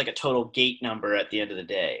if we got like a total gate number at the end of the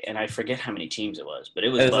day, and I forget how many teams it was, but it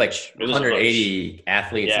was like 180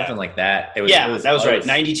 athletes, something like that. It was that was right.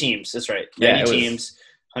 90 teams. That's right. 90 teams,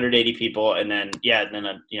 180 people, and then you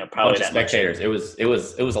know, probably that spectators. It was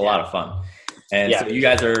a lot of fun. And so you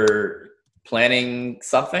guys are planning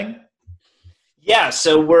something? Yeah,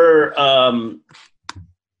 so we're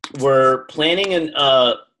planning an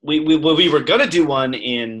we were gonna do one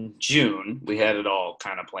in June. We had it all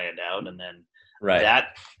kind of planned out, and then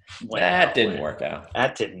that didn't work out.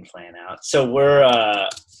 That didn't plan out. So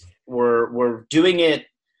we're doing it.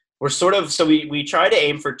 We're sort of we try to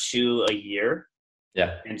aim for 2 a year.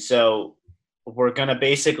 Yeah. And so we're gonna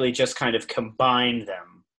basically just kind of combine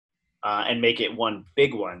them and make it one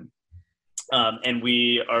big one. And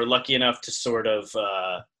we are lucky enough to sort of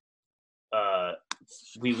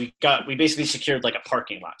we basically secured like a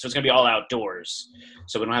parking lot, so it's gonna be all outdoors,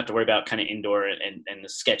 so we don't have to worry about kind of indoor and the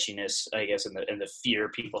sketchiness, I guess, and the fear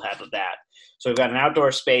people have of that. So we've got an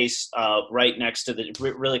outdoor space right next to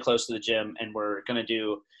really close to the gym, and we're gonna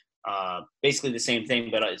do basically the same thing,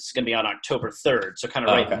 but it's gonna be on October 3rd, so kind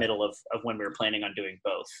of in the middle of when we were planning on doing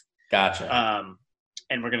both. Gotcha.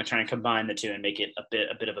 And we're gonna try and combine the two and make it a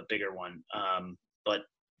bit of a bigger one. But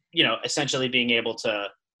you know, essentially being able to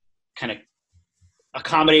kind of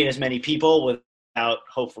accommodate as many people without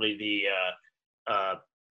hopefully the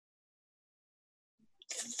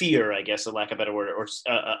fear, I guess, for lack of a better word, or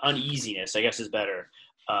uneasiness, I guess is better,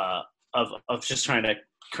 of just trying to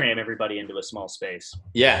cram everybody into a small space.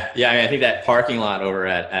 Yeah. I mean, I think that parking lot over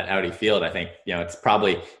at Audi Field, I think, you know, it's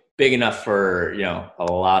probably big enough for, you know, a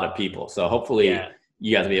lot of people. So hopefully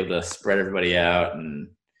you guys will be able to spread everybody out and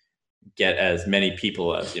get as many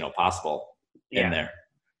people as, you know, possible in there.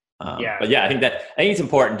 But I think it's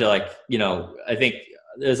important to, like, you know, I think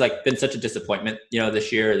there's like been such a disappointment, you know,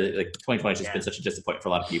 this year, like 2020 has just been such a disappointment for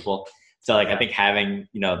a lot of people. So like, I think having,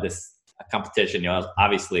 you know, this competition, you know,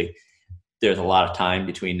 obviously there's a lot of time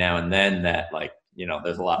between now and then that, like, you know,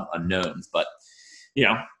 there's a lot of unknowns, but, you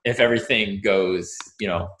know, if everything goes, you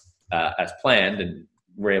know, as planned and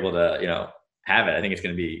we're able to, you know, have it, I think it's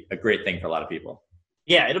going to be a great thing for a lot of people.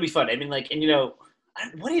 Yeah, it'll be fun. I mean, like, and you know,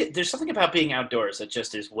 there's something about being outdoors that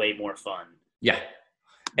just is way more fun. Yeah.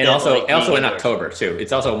 And than, also like, being in indoors. October too.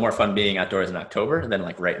 It's also more fun being outdoors in October than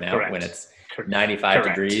like right now Correct. when it's 95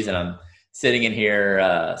 Correct. degrees and I'm sitting in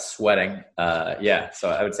here sweating. So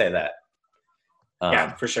I would say that.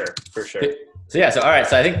 Yeah, for sure. So all right.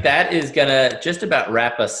 So I think that is gonna just about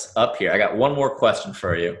wrap us up here. I got one more question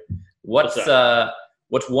for you. What's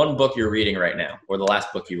one book you're reading right now, or the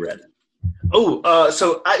last book you read?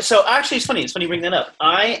 So actually, it's funny you bring that up.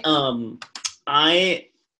 I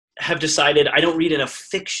have decided I don't read enough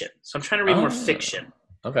fiction, so I'm trying to read more fiction.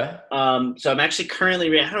 Okay. So I'm actually currently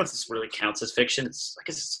reading. I don't know if this really counts as fiction. I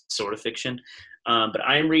guess it's sort of fiction. But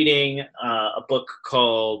I'm reading a book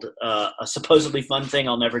called A Supposedly Fun Thing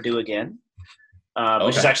I'll Never Do Again,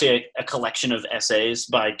 which is actually a collection of essays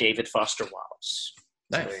by David Foster Wallace.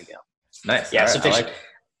 Nice. So there you go. Nice. Yeah, right, so fiction.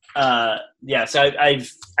 So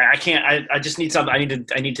I can't. I just need something. I need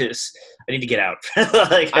to get out.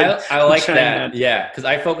 I like that. Yeah, because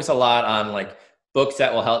I focus a lot on like books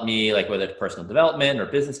that will help me, like whether it's personal development or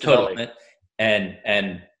business development,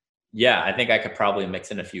 and yeah, I think I could probably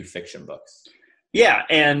mix in a few fiction books. Yeah,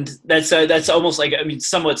 and that's almost like, I mean,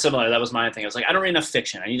 somewhat similar. That was my thing. I was like, I don't read enough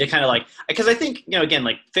fiction. I need to kind of like, because I think, again,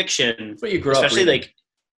 like fiction, But you grew especially up reading. like,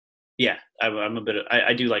 yeah, I'm a bit of,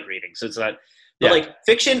 I do like reading. So it's that, but like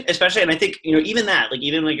fiction, especially, and I think, even that, like,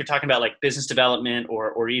 even like you're talking about like business development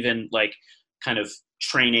or even like kind of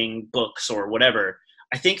training books or whatever,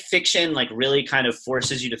 I think fiction like really kind of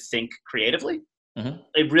forces you to think creatively. Mm-hmm.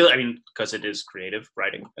 It really, because it is creative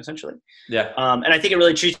writing essentially. Yeah. And I think it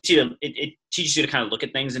really teaches you to kind of look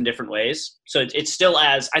at things in different ways. So it's still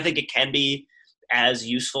I think it can be as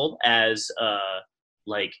useful as a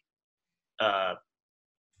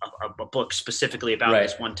book specifically about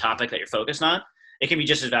this one topic that you're focused on. It can be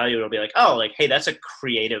just as valuable. It'll be like, oh, like, hey, that's a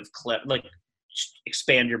creative, like,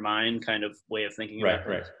 expand your mind kind of way of thinking about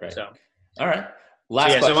things. Right. So, all right.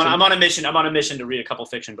 So I'm on a mission. I'm on a mission to read a couple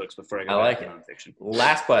fiction books before I go back to nonfiction.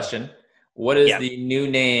 Last question. What is the new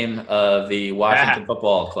name of the Washington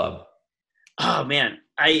Football Club? Oh man,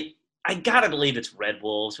 I gotta believe it's Red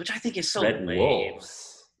Wolves, which I think is so Red lame.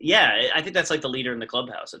 Wolves. Yeah, I think that's like the leader in the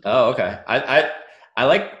clubhouse. Oh, okay. I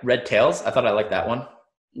like Red Tails. I thought I liked that one.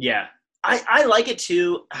 Yeah, I like it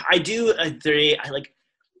too. I do agree.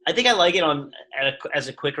 I think I like it as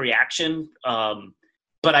a quick reaction.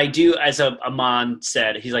 But I do, as Aman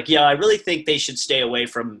said, he's like, yeah, I really think they should stay away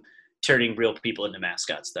from turning real people into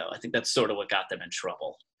mascots, though. I think that's sort of what got them in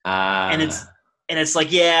trouble. And it's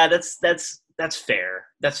like, yeah, that's fair.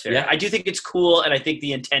 That's fair. Yeah. I do think it's cool, and I think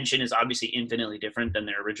the intention is obviously infinitely different than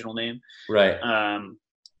their original name. Right.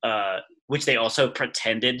 Which they also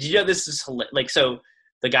pretended. This is like, so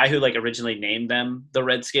the guy who like originally named them the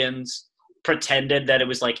Redskins pretended that it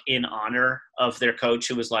was like in honor of their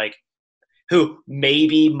coach who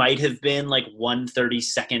maybe might have been like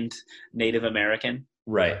 1/32nd Native American.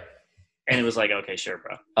 Right. And it was like, okay, sure,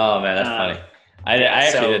 bro. Oh man, that's funny.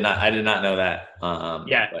 I did not know that.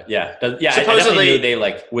 Yeah. Supposedly I knew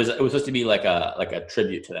it was supposed to be like a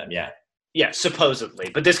tribute to them. Yeah. Yeah, supposedly.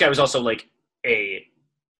 But this guy was also like a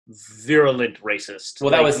virulent racist. Well,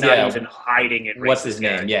 that was not even hiding it. What's his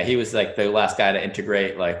name? Yeah, he was like the last guy to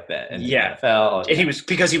integrate like that into NFL. And he was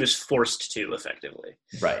because he was forced to effectively.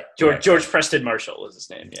 Right. George Preston Marshall was his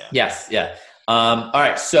name. Yeah. Yes. Yeah. All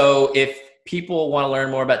right. So if people want to learn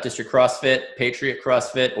more about District CrossFit, Patriot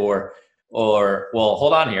CrossFit, or well,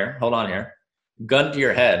 hold on here. Gun to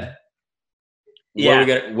your head.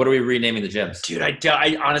 What are we renaming the gyms? Dude,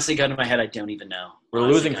 I honestly, gun to my head, I don't even know. We're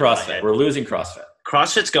losing CrossFit.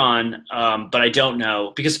 CrossFit's gone, but I don't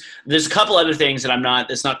know because there's a couple other things that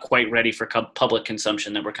it's not quite ready for public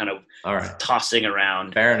consumption that we're kind of tossing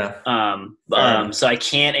around. Fair enough. So I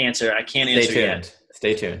can't answer. Yet.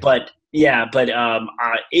 Stay tuned. But yeah,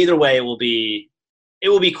 either way, it will be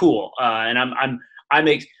cool. And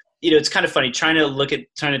it's kind of funny trying to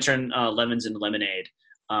turn lemons into lemonade.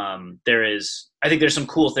 I think there's some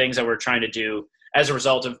cool things that we're trying to do as a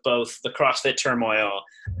result of both the CrossFit turmoil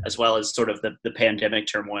as well as sort of the pandemic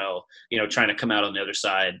turmoil, trying to come out on the other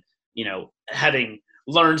side, having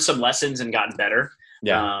learned some lessons and gotten better.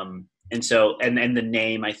 Yeah. And so, and the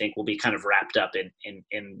name I think will be kind of wrapped up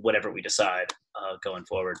in whatever we decide going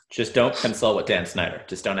forward. Just don't consult with Dan Snyder.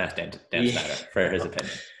 Just don't ask Dan Snyder for his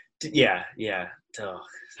opinion. Yeah. Oh,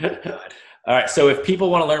 God. All right. So if people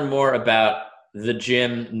want to learn more about the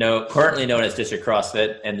gym currently known as District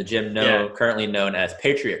CrossFit and the gym currently known as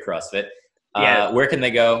Patriot CrossFit, where can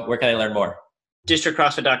they go? Where can they learn more?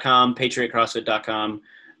 DistrictCrossFit.com, PatriotCrossFit.com.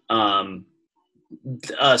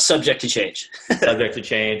 Subject to change.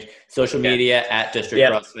 Social media at District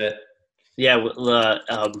CrossFit. Yeah.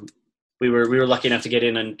 we were lucky enough to get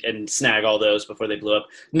in and snag all those before they blew up.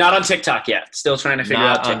 Not on TikTok yet. Still trying to figure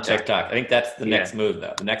out TikTok. Not on TikTok. I think that's the next move,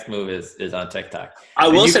 though. The next move is on TikTok. I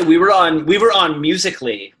will say we were on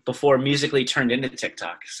Musical.ly before Musical.ly turned into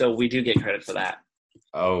TikTok, so we do get credit for that.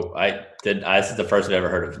 Oh, this is the first I've ever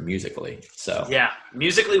heard of Musical.ly. So yeah,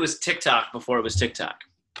 Musical.ly was TikTok before it was TikTok.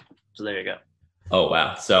 So there you go. Oh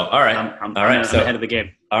wow! So all right, I'm ahead of the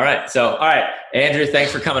game. All right, Andrew,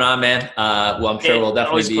 thanks for coming on, man. Well, I'm sure we'll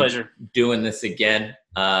definitely be doing this again.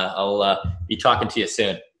 I'll be talking to you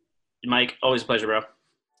soon. Mike, always a pleasure, bro.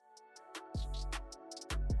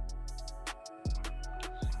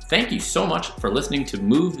 Thank you so much for listening to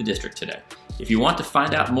Move the District today. If you want to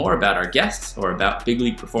find out more about our guests or about Big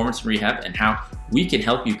League Performance and Rehab and how we can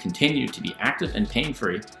help you continue to be active and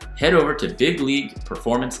pain-free, head over to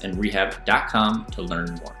bigleagueperformanceandrehab.com to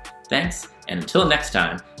learn more. Thanks, and until next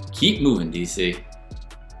time, keep moving, DC.